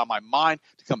had to allow my mind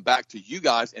to come back to you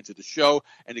guys and to the show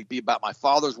and to be about my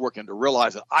Father's work and to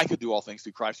realize that I could do all things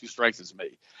through Christ who strengthens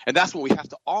me. And that's what we have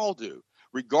to all do.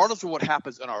 Regardless of what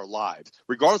happens in our lives,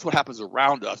 regardless of what happens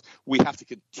around us, we have to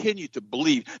continue to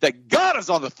believe that God is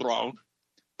on the throne,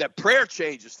 that prayer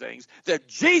changes things, that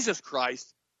Jesus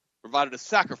Christ provided a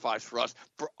sacrifice for us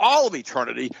for all of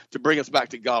eternity to bring us back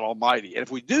to God Almighty. And if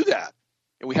we do that,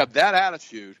 and we have that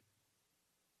attitude,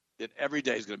 then every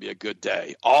day is going to be a good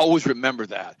day. Always remember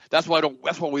that. That's why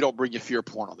we don't bring you fear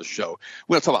porn on the show.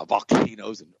 We don't talk about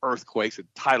volcanoes and earthquakes and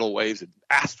tidal waves and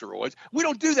asteroids. We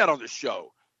don't do that on the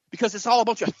show because it's all a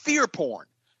bunch of fear porn.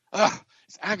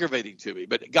 It's aggravating to me.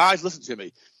 But guys, listen to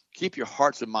me. Keep your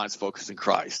hearts and minds focused in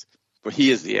Christ. For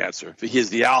he is the answer. For he is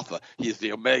the Alpha. He is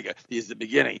the Omega. He is the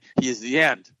beginning. He is the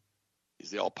end. He's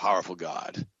the all-powerful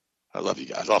God. I love you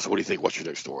guys. Also, what do you think? What's your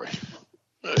next story?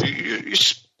 You're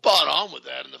spot on with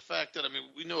that. And the fact that,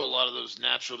 we know a lot of those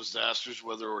natural disasters,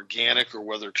 whether organic or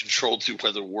whether controlled through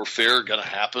weather warfare, are going to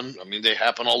happen. They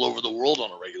happen all over the world on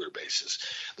a regular basis.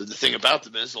 The thing about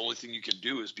them is the only thing you can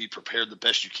do is be prepared the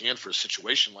best you can for a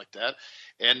situation like that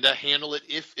and handle it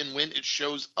if and when it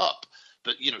shows up.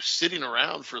 But, sitting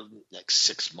around for the next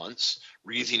 6 months,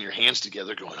 wreathing your hands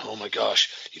together going, oh, my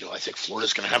gosh, I think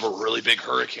Florida's going to have a really big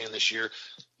hurricane this year.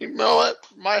 You know what?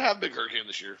 Might have a big hurricane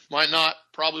this year. Might not.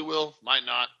 Probably will. Might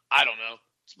not. I don't know.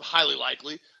 It's highly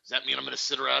likely. Does that mean I'm going to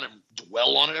sit around and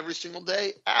dwell on it every single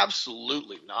day?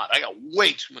 Absolutely not. I got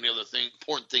way too many other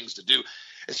important things to do,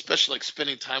 especially like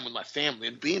spending time with my family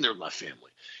and being there with my family.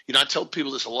 I tell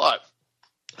people this a lot,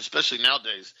 especially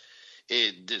nowadays,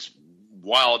 this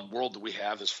wild world that we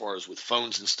have as far as with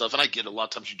phones and stuff. And I get a lot of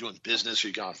times you're doing business or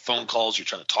you got on phone calls, you're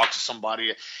trying to talk to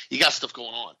somebody, you got stuff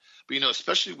going on. But,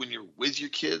 especially when you're with your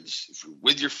kids, if you're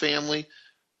with your family,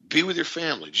 be with your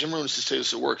family. Jim Rohn used to say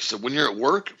this at work. He said, when you're at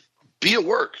work, be at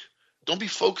work. Don't be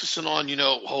focusing on,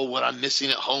 what I'm missing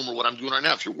at home or what I'm doing right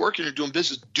now. If you're working or doing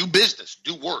business,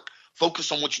 do work.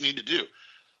 Focus on what you need to do.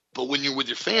 But when you're with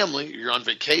your family, you're on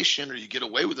vacation or you get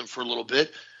away with them for a little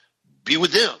bit, be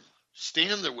with them.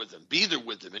 Stand there with them, be there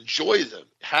with them, enjoy them,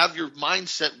 have your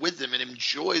mindset with them and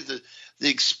enjoy the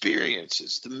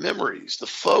experiences, the memories, the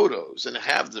photos, and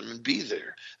have them and be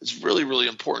there. It's really, really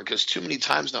important because too many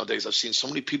times nowadays I've seen so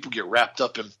many people get wrapped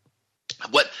up in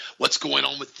what's going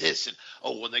on with this. And,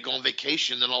 when they go on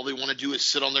vacation, then all they want to do is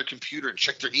sit on their computer and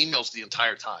check their emails the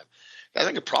entire time. I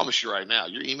think I promise you right now,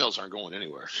 your emails aren't going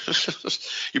anywhere.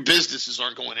 Your businesses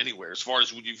aren't going anywhere. As far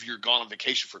as if you're gone on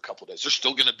vacation for a couple of days, they're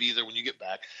still going to be there when you get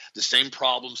back. The same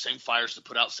problems, same fires to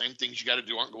put out, same things you got to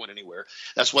do aren't going anywhere.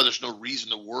 That's why there's no reason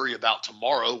to worry about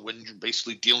tomorrow when you're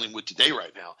basically dealing with today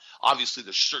right now. Obviously,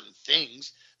 there's certain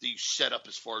things that you set up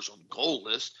as far as on the goal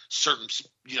list, certain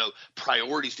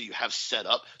priorities that you have set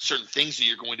up, certain things that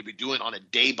you're going to be doing on a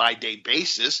day-by-day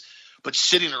basis. But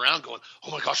sitting around going,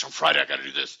 oh, my gosh, on Friday I got to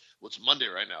do this. Well, it's Monday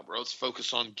right now, bro. Let's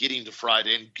focus on getting to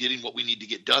Friday and getting what we need to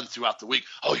get done throughout the week.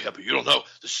 Oh, yeah, but you don't know.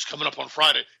 This is coming up on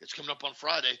Friday. It's coming up on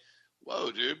Friday. Whoa,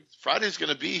 dude. Friday's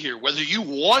going to be here. Whether you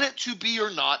want it to be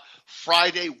or not,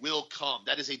 Friday will come.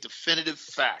 That is a definitive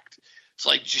fact. It's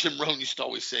like Jim Rohn used to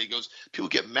always say, he goes, people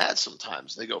get mad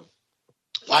sometimes. They go,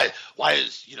 why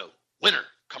is, winter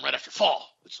come right after fall?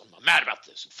 I'm mad about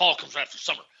this. And fall comes right after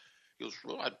summer. He goes,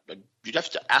 well, you'd have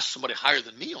to ask somebody higher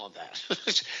than me on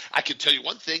that. I can tell you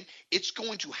one thing. It's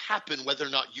going to happen whether or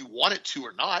not you want it to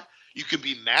or not. You can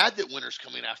be mad that winter's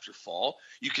coming after fall.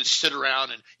 You can sit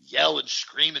around and yell and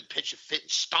scream and pitch a fit and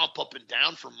stomp up and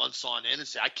down for months on end and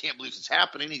say, I can't believe it's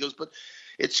happening. He goes, but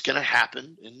it's going to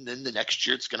happen. And then the next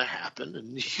year it's going to happen.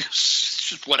 And it's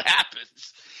just what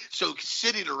happens. So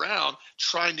sitting around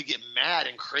trying to get mad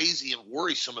and crazy and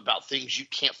worrisome about things you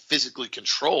can't physically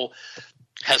control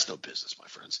has no business, my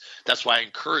friends. That's why I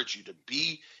encourage you to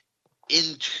be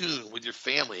in tune with your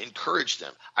family. Encourage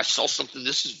them. I saw something.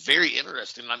 This is very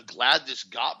interesting, and I'm glad this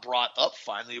got brought up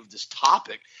finally of this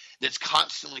topic that's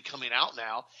constantly coming out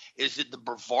now, is that the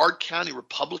Brevard County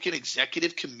Republican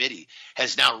Executive Committee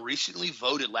has now recently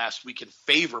voted last week in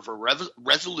favor of a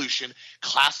resolution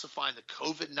classifying the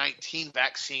COVID-19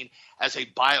 vaccine as a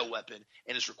bioweapon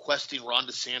and is requesting Ron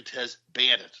DeSantis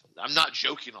ban it. I'm not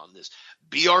joking on this.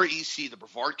 BREC, the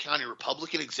Brevard County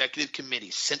Republican Executive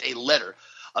Committee, sent a letter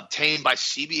obtained by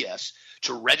CBS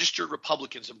to registered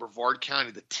Republicans in Brevard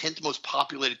County, the 10th most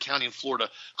populated county in Florida,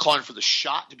 calling for the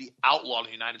shot to be outlawed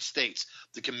in the United States.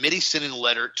 The committee sent in a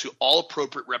letter to all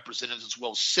appropriate representatives as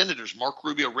well as Senators Mark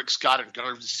Rubio, Rick Scott, and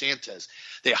Governor DeSantis.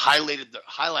 They highlighted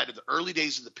the early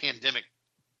days of the pandemic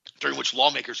during which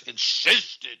lawmakers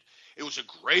insisted it was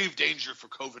a grave danger for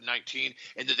COVID-19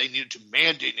 and that they needed to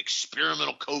mandate an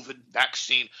experimental COVID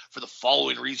vaccine for the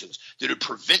following reasons: that it would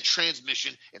prevent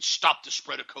transmission and stop the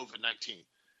spread of COVID-19.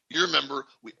 You remember,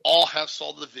 we all have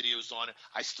saw the videos on it.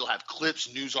 I still have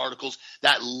clips, news articles.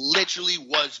 That literally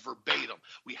was verbatim.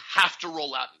 We have to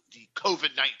roll out the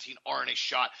COVID-19 RNA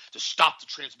shot to stop the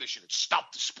transmission and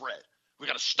stop the spread. We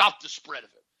got to stop the spread of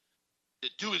it.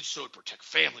 That doing so would protect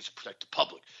families and protect the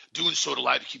public. Doing so would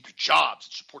allow you to keep your jobs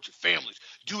and support your families.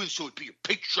 Doing so would be your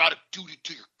patriotic duty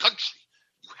to your country.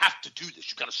 You have to do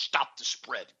this. You got to stop the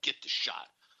spread. Get the shot.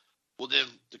 Well, then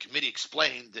the committee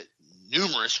explained that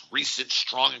numerous recent,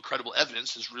 strong, and credible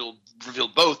evidence has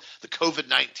revealed both the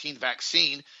COVID-19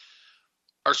 vaccine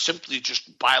are simply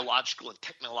just biological and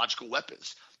technological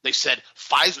weapons. They said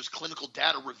Pfizer's clinical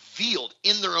data revealed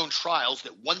in their own trials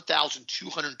that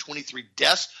 1,223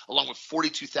 deaths, along with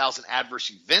 42,000 adverse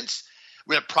events,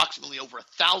 with approximately over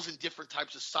 1,000 different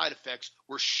types of side effects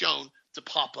were shown to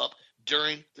pop up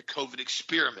during the COVID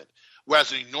experiment.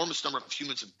 Whereas an enormous number of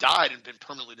humans have died and been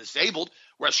permanently disabled,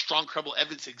 whereas strong, credible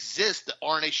evidence exists that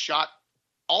RNA shot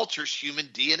alters human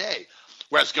DNA.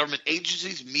 Whereas government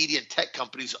agencies, media, and tech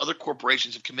companies, other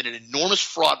corporations have committed enormous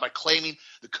fraud by claiming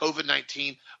the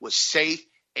COVID-19 was safe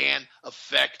and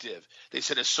effective. They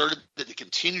said asserted that the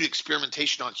continued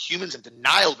experimentation on humans and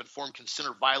denial of informed consent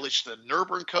are violations of the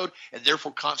Nuremberg Code and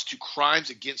therefore constitute crimes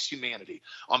against humanity.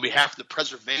 On behalf of the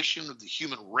preservation of the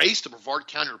human race, the Brevard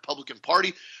County Republican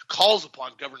Party calls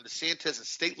upon Governor DeSantis and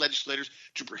state legislators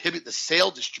to prohibit the sale,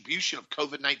 distribution of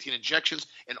COVID-19 injections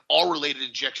and all related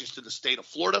injections to the state of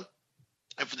Florida,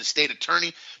 and for the state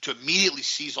attorney to immediately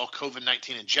seize all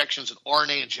COVID-19 injections and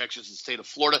RNA injections in the state of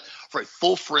Florida for a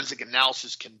full forensic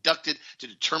analysis conducted to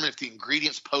determine if the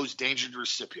ingredients pose danger to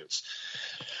recipients.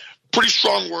 Pretty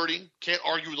strong wording. Can't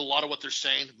argue with a lot of what they're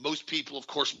saying. Most people, of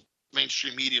course,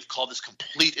 mainstream media have called this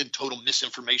complete and total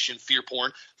misinformation, fear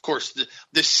porn. Of course,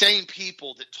 the same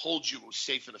people that told you it was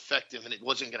safe and effective and it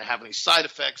wasn't going to have any side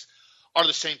effects are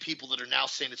the same people that are now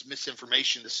saying it's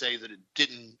misinformation to say that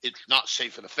it's not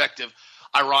safe and effective.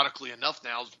 Ironically enough,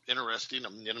 now it's interesting.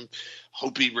 I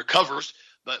hope he recovers.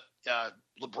 But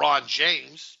LeBron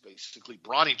James, basically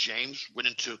Bronny James, went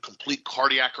into complete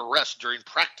cardiac arrest during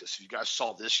practice. You guys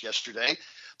saw this yesterday.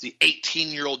 The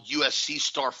 18-year-old USC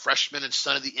star freshman and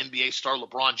son of the NBA star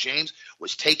LeBron James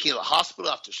was taken to the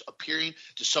hospital after appearing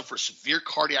to suffer severe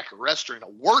cardiac arrest during a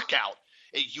workout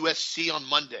at USC on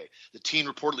Monday. The teen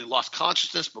reportedly lost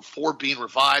consciousness before being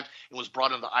revived and was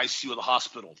brought into the ICU of the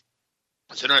hospital.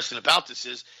 What's interesting about this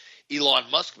is Elon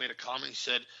Musk made a comment. He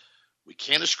said, we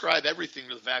can't ascribe everything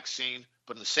to the vaccine,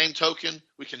 but in the same token,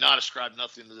 we cannot ascribe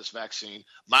nothing to this vaccine.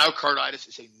 Myocarditis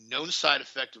is a known side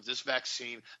effect of this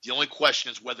vaccine. The only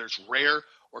question is whether it's rare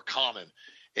or common.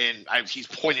 And he's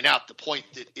pointing out the point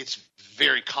that it's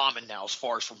very common now as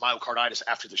far as for myocarditis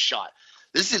after the shot.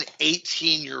 This is an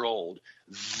 18-year-old,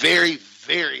 very,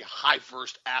 very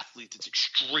high-versed athlete that's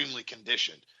extremely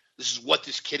conditioned. This is what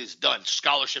this kid has done,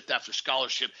 scholarship after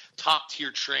scholarship,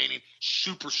 top-tier training,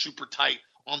 super, super tight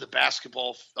on the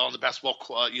basketball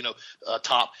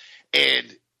top.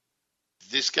 And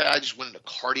this guy just went into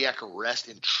cardiac arrest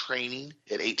in training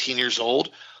at 18 years old.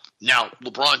 Now,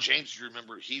 LeBron James, you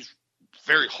remember, he's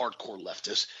very hardcore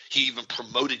leftist. He even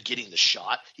promoted getting the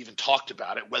shot. He even talked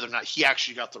about it. Whether or not he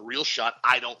actually got the real shot,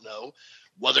 I don't know.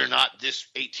 Whether or not this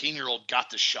 18-year-old got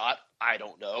the shot, I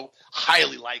don't know.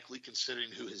 Highly likely considering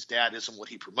who his dad is and what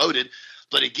he promoted.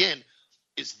 But again,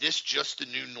 is this just the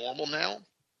new normal now?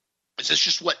 Is this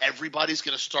just what everybody's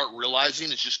going to start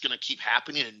realizing? It's just going to keep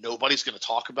happening and nobody's going to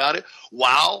talk about it?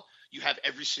 While you have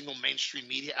every single mainstream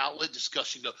media outlet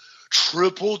discussing the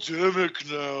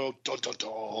triple-demic now. Dun, dun,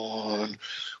 dun.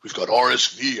 We've got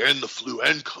RSV and the flu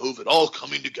and COVID all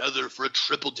coming together for a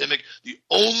triple-demic. The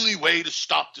only way to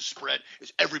stop the spread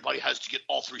is everybody has to get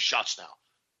all three shots now.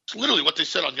 It's literally what they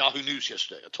said on Yahoo News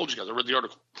yesterday. I told you guys. I read the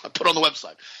article. I put it on the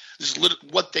website. This is literally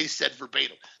what they said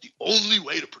verbatim. The only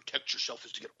way to protect yourself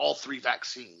is to get all three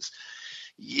vaccines.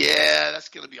 Yeah, that's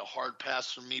going to be a hard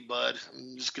pass for me, bud.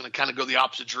 I'm just going to kind of go the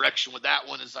opposite direction with that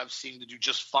one, as I've seen to do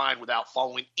just fine without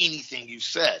following anything you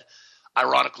said.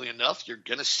 Ironically enough, you're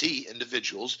going to see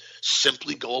individuals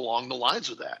simply go along the lines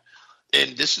of that.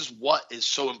 And this is what is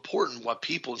so important, what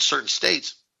people in certain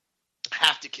states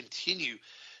have to continue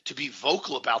to be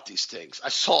vocal about these things. I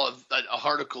saw an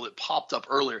article that popped up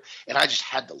earlier, and I just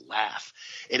had to laugh.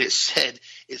 And it said,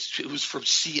 it was from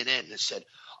CNN, and it said,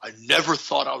 I never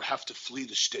thought I would have to flee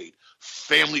the state.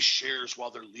 Family shares while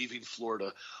they're leaving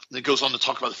Florida. And it goes on to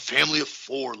talk about a family of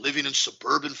 4 living in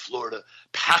suburban Florida,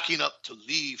 packing up to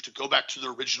leave to go back to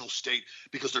their original state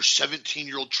because their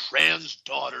 17-year-old trans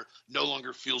daughter no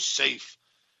longer feels safe.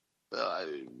 I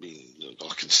mean, all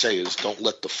I can say is don't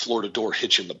let the Florida door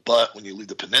hit you in the butt when you leave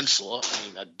the peninsula. I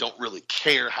mean, I don't really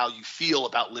care how you feel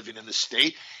about living in the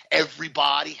state.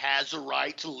 Everybody has a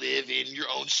right to live in your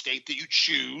own state that you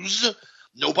choose.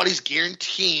 Nobody's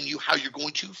guaranteeing you how you're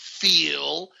going to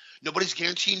feel. Nobody's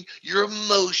guaranteeing your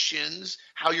emotions,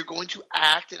 how you're going to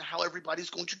act, and how everybody's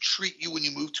going to treat you when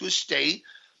you move to a state.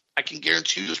 I can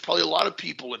guarantee you there's probably a lot of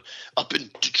people up in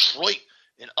Detroit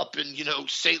and up in,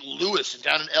 St. Louis and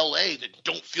down in L.A. that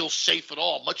don't feel safe at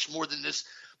all, much more than this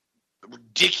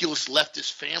ridiculous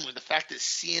leftist family. The fact that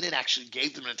CNN actually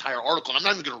gave them an entire article, and I'm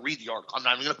not even going to read the article. I'm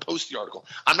not even going to post the article.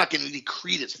 I'm not giving any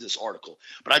credence to this article.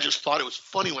 But I just thought it was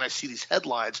funny when I see these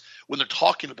headlines when they're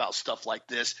talking about stuff like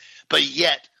this, but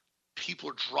yet people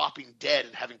are dropping dead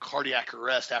and having cardiac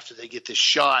arrest after they get this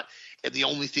shot. And the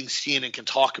only thing CNN can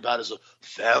talk about is a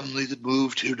family that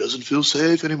moved here doesn't feel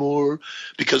safe anymore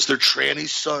because their tranny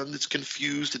son that's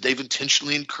confused that they've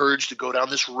intentionally encouraged to go down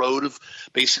this road of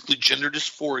basically gender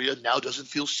dysphoria now doesn't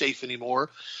feel safe anymore.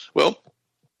 Well,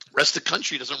 the rest of the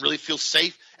country doesn't really feel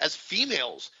safe as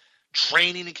females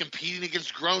training and competing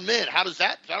against grown men. How does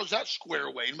that square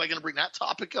away? Anybody going to bring that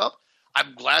topic up?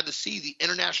 I'm glad to see the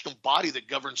international body that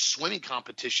governs swimming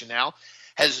competition now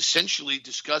has essentially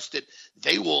discussed that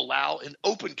they will allow an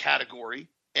open category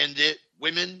and that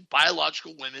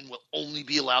biological women will only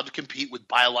be allowed to compete with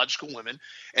biological women,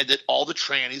 and that all the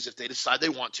trannies, if they decide they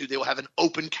want to, they will have an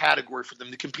open category for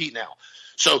them to compete now.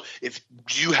 So if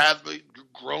you have a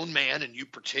grown man and you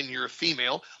pretend you're a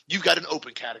female, you've got an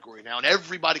open category now, and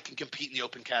everybody can compete in the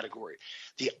open category.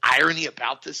 The irony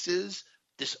about this is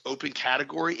this open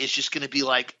category is just going to be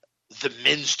like the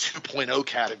men's 2.0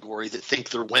 category that think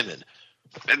they're women.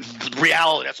 In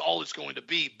reality, that's all it's going to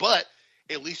be. But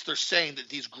at least they're saying that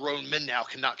these grown men now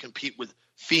cannot compete with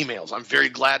females. I'm very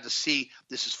glad to see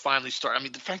this is finally starting. I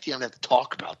mean, the fact you don't have to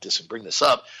talk about this and bring this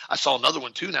up. I saw another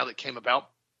one too now that came about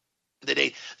that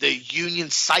the Union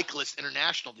Cyclist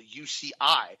International, the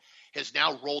UCI, has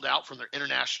now rolled out from their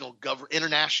international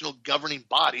governing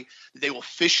body that they will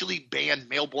officially ban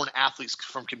male-born athletes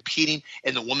from competing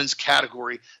in the women's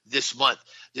category this month.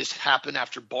 This happened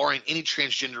after barring any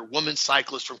transgender women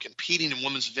cyclists from competing in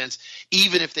women's events,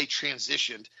 even if they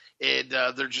transitioned. And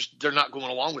they're not going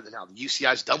along with it now. The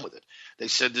UCI is done with it. They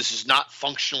said this is not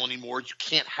functional anymore. You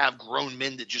can't have grown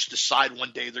men that just decide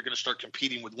one day they're going to start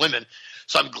competing with women.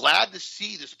 So I'm glad to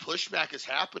see this pushback is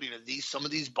happening, and some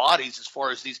of these bodies, as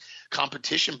far as these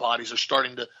competition bodies, are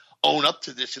starting to own up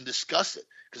to this and discuss it.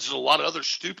 Because there's a lot of other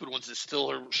stupid ones that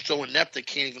still are so inept they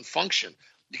can't even function.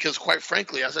 Because quite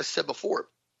frankly, as I said before,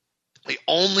 the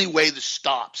only way this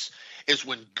stops is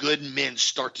when good men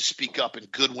start to speak up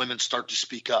and good women start to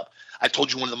speak up. I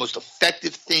told you one of the most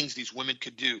effective things these women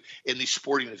could do in these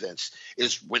sporting events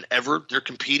is whenever they're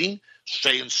competing,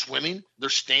 say in swimming, they're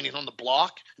standing on the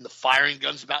block and the firing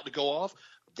gun's about to go off,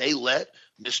 they let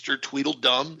Mr.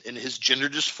 Tweedledum and his gender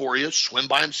dysphoria swim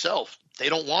by himself. They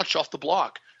don't launch off the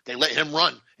block. They let him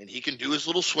run, and he can do his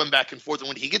little swim back and forth. And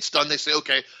when he gets done, they say,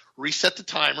 okay, reset the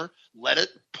timer, let it,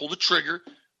 pull the trigger.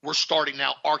 We're starting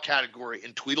now our category,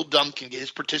 and Tweedledum can get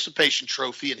his participation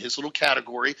trophy in his little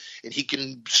category, and he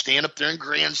can stand up there and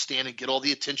grandstand and get all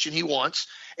the attention he wants.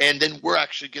 And then we're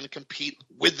actually going to compete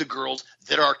with the girls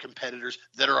that are our competitors,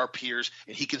 that are our peers,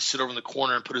 and he can sit over in the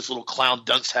corner and put his little clown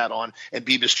dunce hat on and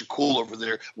be Mr. Cool over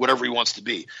there, whatever he wants to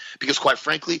be. Because quite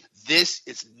frankly, this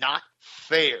is not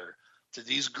fair to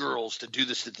these girls to do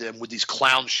this to them with these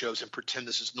clown shows and pretend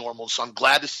this is normal. So I'm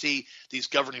glad to see these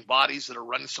governing bodies that are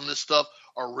running some of this stuff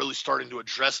are really starting to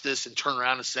address this and turn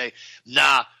around and say,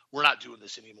 nah, we're not doing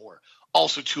this anymore.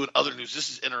 Also, too, in other news, this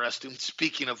is interesting.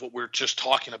 Speaking of what we're just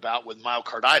talking about with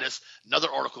myocarditis, another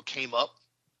article came up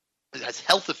as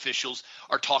health officials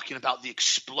are talking about the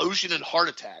explosion in heart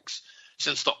attacks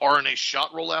since the RNA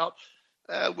shot rollout.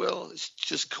 Well, it's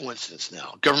just coincidence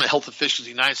now. Government health officials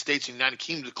in the United States and the United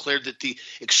Kingdom declared that the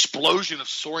explosion of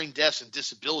soaring deaths and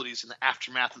disabilities in the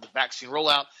aftermath of the vaccine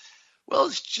rollout, well,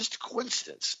 it's just a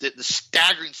coincidence. That the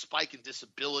staggering spike in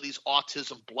disabilities,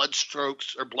 autism, blood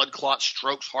clot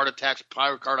strokes, heart attacks,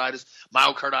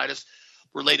 myocarditis,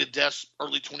 related deaths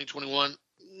early 2021,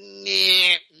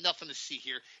 Nah, nothing to see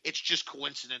here. It's just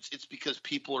coincidence. It's because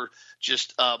people are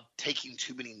just taking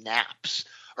too many naps,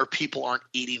 or people aren't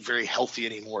eating very healthy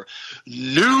anymore.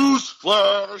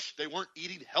 Newsflash, they weren't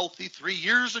eating healthy 3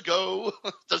 years ago.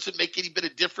 Doesn't make any bit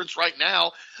of difference right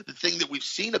now. The thing that we've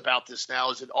seen about this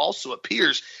now is it also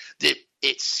appears that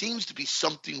it seems to be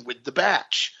something with the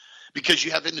batch, because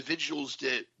you have individuals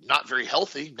that not very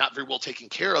healthy, not very well taken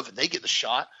care of, and they get the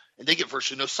shot and they get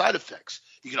virtually no side effects.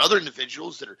 You get other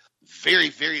individuals that are very,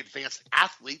 very advanced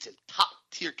athletes in top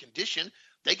tier condition.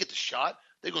 They get the shot.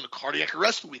 They go into cardiac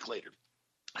arrest a week later.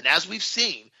 And as we've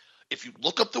seen, if you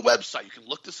look up the website, you can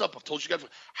look this up. I've told you guys,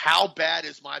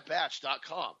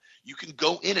 howbadismybatch.com. You can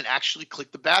go in and actually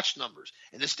click the batch numbers.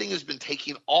 And this thing has been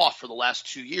taking off for the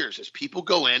last 2 years as people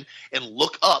go in and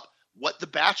look up what the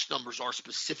batch numbers are,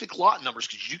 specific lot numbers,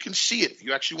 because you can see it. If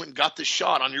you actually went and got this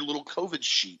shot on your little COVID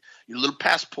sheet, your little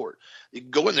passport, you can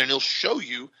go in there and it'll show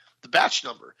you the batch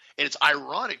number. And it's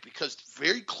ironic because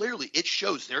very clearly it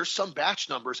shows there are some batch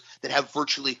numbers that have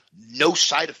virtually no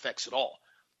side effects at all,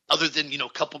 other than, a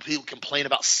couple of people complain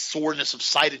about soreness of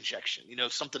site injection,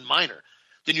 something minor.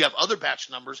 Then you have other batch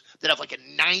numbers that have like a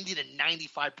 90 to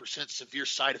 95% severe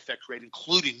side effect rate,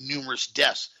 including numerous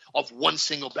deaths of one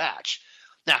single batch.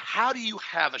 Now, how do you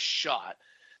have a shot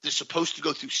that's supposed to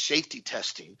go through safety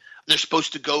testing? They're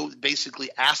supposed to go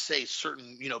basically assay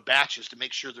certain, batches to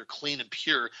make sure they're clean and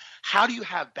pure. How do you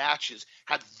have batches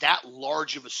have that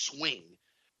large of a swing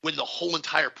when the whole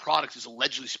entire product is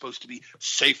allegedly supposed to be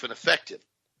safe and effective?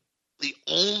 The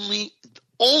only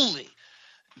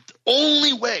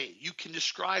way you can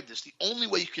describe this, the only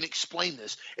way you can explain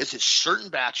this, is that certain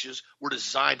batches were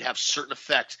designed to have certain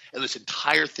effects, and this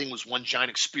entire thing was one giant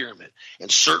experiment. And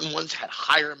certain ones had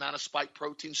higher amount of spike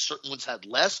proteins, certain ones had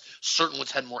less, certain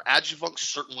ones had more adjuvants,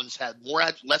 certain ones had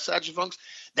less adjuvants.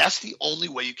 That's the only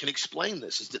way you can explain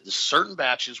this, is that the certain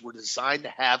batches were designed to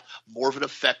have more of an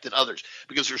effect than others.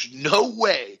 Because there's no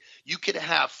way you could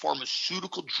have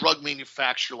pharmaceutical drug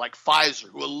manufacturer like Pfizer,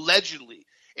 who allegedly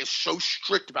is so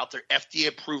strict about their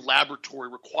FDA-approved laboratory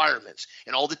requirements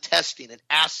and all the testing and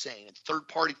assaying and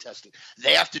third-party testing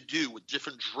they have to do with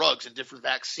different drugs and different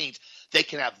vaccines. They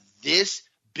can have this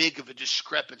big of a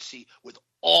discrepancy with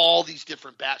all these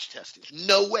different batch testings.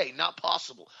 No way, not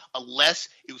possible, unless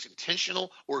it was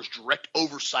intentional or was direct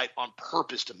oversight on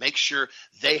purpose to make sure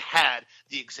they had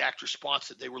the exact response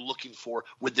that they were looking for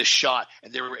with this shot,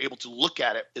 and they were able to look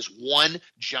at it as one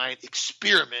giant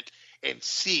experiment and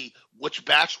see which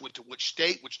batch went to which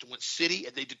state, which to which city,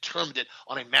 and they determined it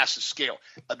on a massive scale.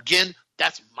 Again,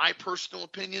 that's my personal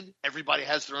opinion. Everybody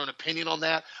has their own opinion on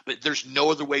that, but there's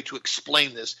no other way to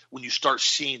explain this when you start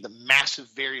seeing the massive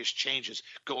various changes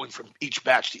going from each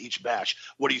batch to each batch.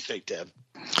 What do you think, Deb?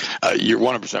 You're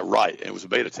 100% right. It was a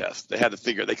beta test. They had to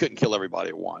figure they couldn't kill everybody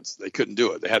at once. They couldn't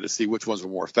do it. They had to see which ones were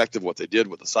more effective, what they did,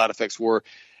 what the side effects were.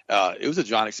 It was a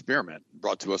giant experiment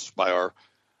brought to us by our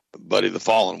buddy, the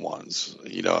fallen ones.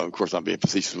 Of course, I'm being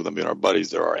facetious with them being our buddies.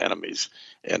 They're our enemies.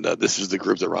 And this is the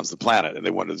group that runs the planet. And they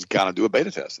wanted to kind of do a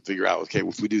beta test and figure out, okay,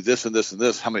 if we do this and this and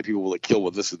this, how many people will it kill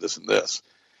with this and this and this?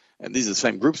 And these are the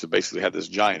same groups that basically had this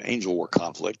giant angel war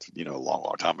conflict, a long,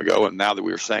 long time ago. And now that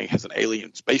we were saying has an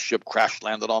alien spaceship crash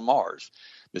landed on Mars.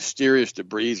 Mysterious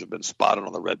debris have been spotted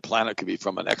on the red planet, could be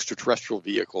from an extraterrestrial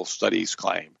vehicle, studies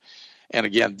claim. And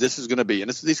again, this is going to be,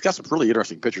 and these got some really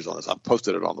interesting pictures on this. I've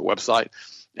posted it on the website,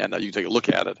 and you can take a look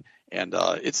at it. And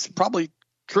it's probably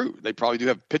true. They probably do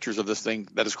have pictures of this thing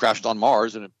that has crashed on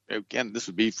Mars. And again, this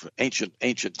would be ancient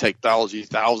technology,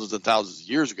 thousands and thousands of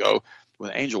years ago,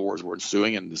 when angel wars were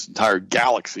ensuing, and this entire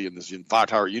galaxy and this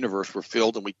entire universe were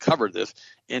filled. And we covered this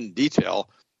in detail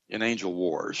in Angel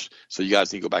Wars. So you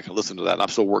guys need to go back and listen to that. And I'm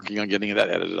still working on getting that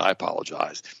edited. I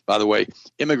apologize. By the way,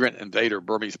 immigrant invader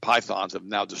Burmese pythons have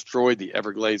now destroyed the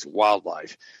Everglades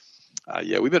wildlife.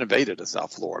 We've been invaded in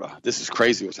South Florida. This is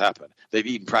crazy what's happened. They've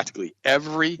eaten practically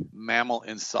every mammal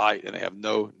in sight, and they have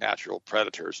no natural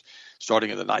predators. Starting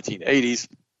in the 1980s,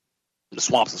 the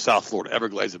swamps of South Florida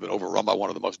Everglades have been overrun by one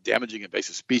of the most damaging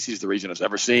invasive species the region has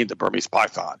ever seen, the Burmese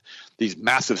python. These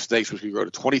massive snakes, which can grow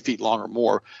to 20 feet long or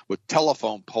more with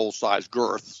telephone pole-sized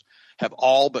girths, have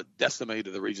all but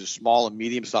decimated the region's small and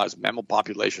medium-sized mammal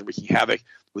population, wreaking havoc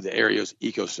with the area's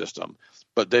ecosystem.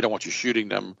 But they don't want you shooting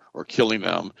them or killing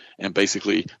them. And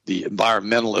basically, the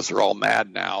environmentalists are all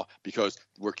mad now because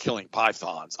we're killing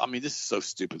pythons. I mean, this is so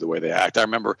stupid the way they act. I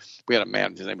remember we had a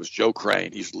man, his name was Joe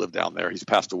Crane. He used to live down there. He's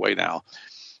passed away now.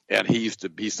 And he used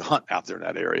to hunt out there in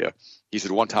that area. He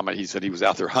said one time he was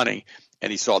out there hunting,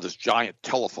 and he saw this giant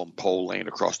telephone pole laying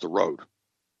across the road.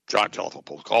 Giant telephone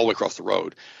poles all the way across the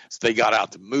road. So they got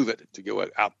out to move it, to go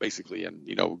out basically and,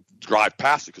 drive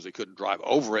past it because they couldn't drive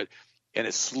over it. and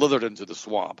it slithered into the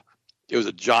swamp. It was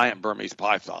a giant Burmese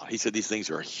python. He said these things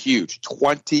are huge,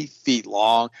 20 feet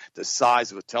long, the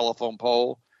size of a telephone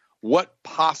pole. What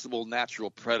possible natural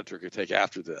predator could take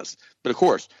after this? But, of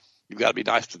course, you've got to be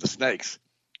nice to the snakes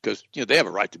because, they have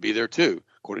a right to be there, too.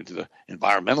 According to the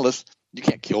environmentalists, you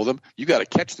can't kill them. You got to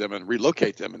catch them and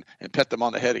relocate them and pet them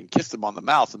on the head and kiss them on the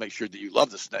mouth to make sure that you love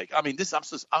the snake. I mean,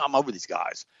 I'm over these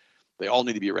guys. They all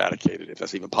need to be eradicated if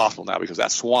that's even possible now because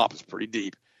that swamp is pretty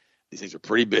deep. These things are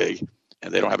pretty big.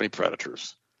 And they don't have any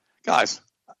predators. Guys,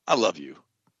 I love you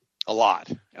a lot,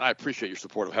 and I appreciate your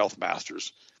support of Health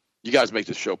Masters. You guys make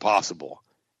this show possible,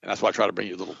 and that's why I try to bring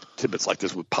you little tidbits like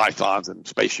this with pythons and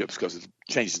spaceships because it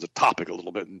changes the topic a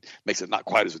little bit and makes it not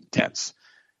quite as intense.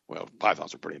 Well,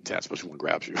 pythons are pretty intense, especially when one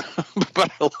grabs you. But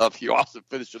I love you. I'll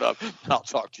finish it up, and I'll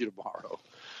talk to you tomorrow.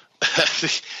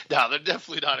 No, they're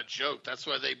definitely not a joke. That's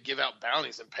why they give out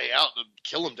bounties and pay out to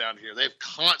kill them down here. They have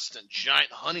constant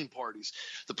giant hunting parties.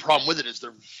 The problem with it is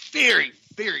they're very,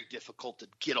 very difficult to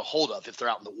get a hold of if they're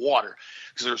out in the water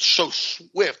because they're so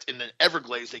swift. In the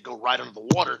Everglades, they go right under the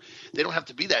water. They don't have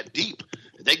to be that deep.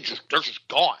 They're just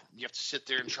gone. You have to sit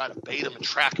there and try to bait them and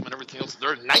track them and everything else.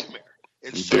 They're a nightmare.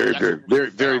 And so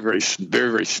very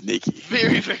sneaky.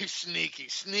 Very, very sneaky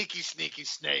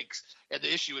snakes. And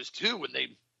the issue is, too, when they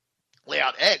lay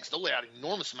out eggs, they'll lay out an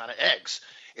enormous amount of eggs.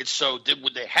 And so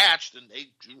when they hatch, then they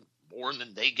do more, and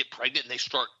then they get pregnant, and they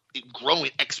start growing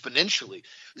exponentially.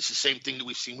 It's the same thing that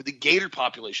we've seen with the gator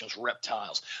populations,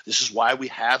 reptiles. This is why we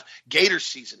have gator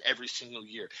season every single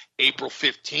year.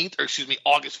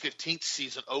 August 15th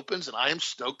season opens, and I am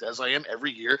stoked, as I am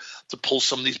every year, to pull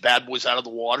some of these bad boys out of the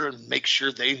water and make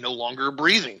sure they no longer are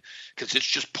breathing because it's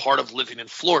just part of living in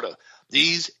Florida.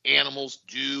 These animals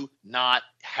do not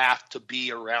have to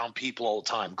be around people all the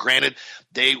time. Granted,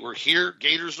 they were here,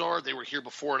 they were here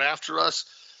before and after us.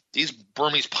 These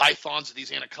Burmese pythons and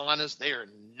these anacondas, they are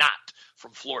not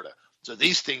from Florida. So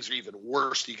these things are even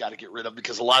worse that you got to get rid of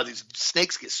because a lot of these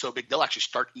snakes get so big, they'll actually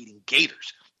start eating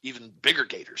gators, even bigger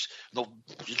gators. They'll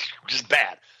just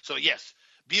bad. So, yes,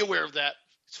 be aware of that.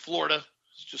 It's Florida.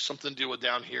 It's just something to deal with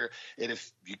down here. And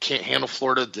if you can't handle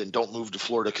Florida, then don't move to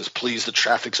Florida because, please, the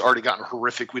traffic's already gotten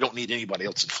horrific. We don't need anybody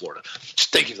else in Florida.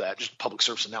 Just thank you for that. Just a public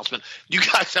service announcement. You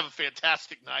guys have a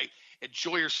fantastic night.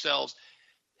 Enjoy yourselves.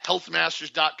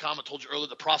 Healthmasters.com. I told you earlier,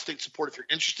 the prostate support. If you're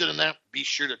interested in that, be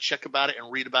sure to check about it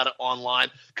and read about it online.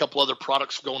 A couple other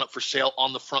products going up for sale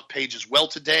on the front page as well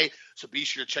today. So be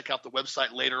sure to check out the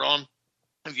website later on.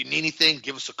 If you need anything,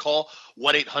 give us a call,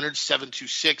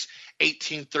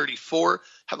 1-800-726-1834.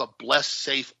 Have a blessed,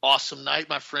 safe, awesome night,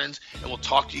 my friends, and we'll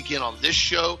talk to you again on this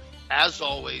show, as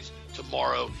always,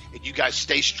 tomorrow. And you guys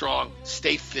stay strong,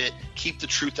 stay fit, keep the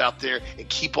truth out there, and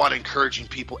keep on encouraging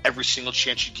people every single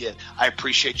chance you get. I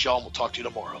appreciate y'all, and we'll talk to you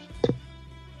tomorrow.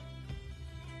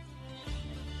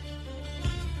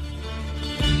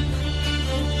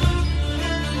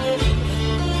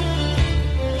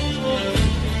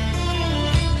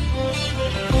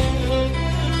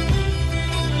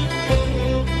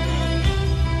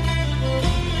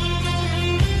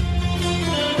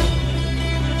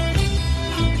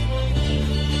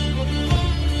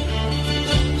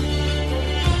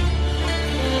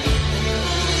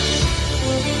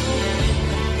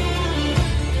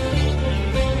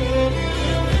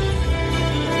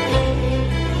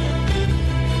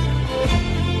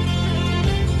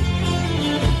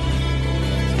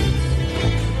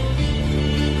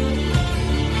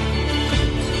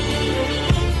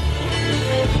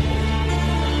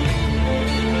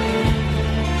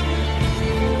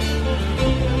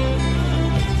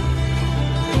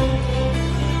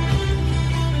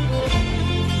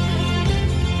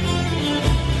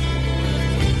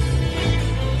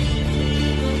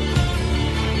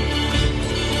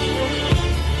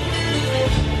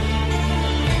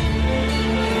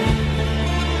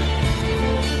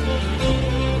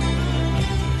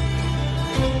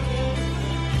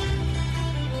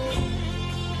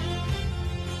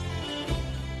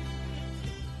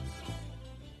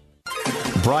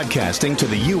 Broadcasting to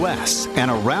the U.S. and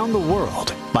around the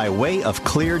world by way of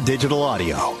clear digital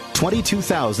audio,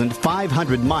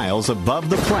 22,500 miles above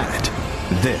the planet.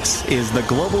 This is the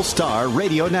Global Star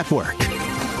Radio Network.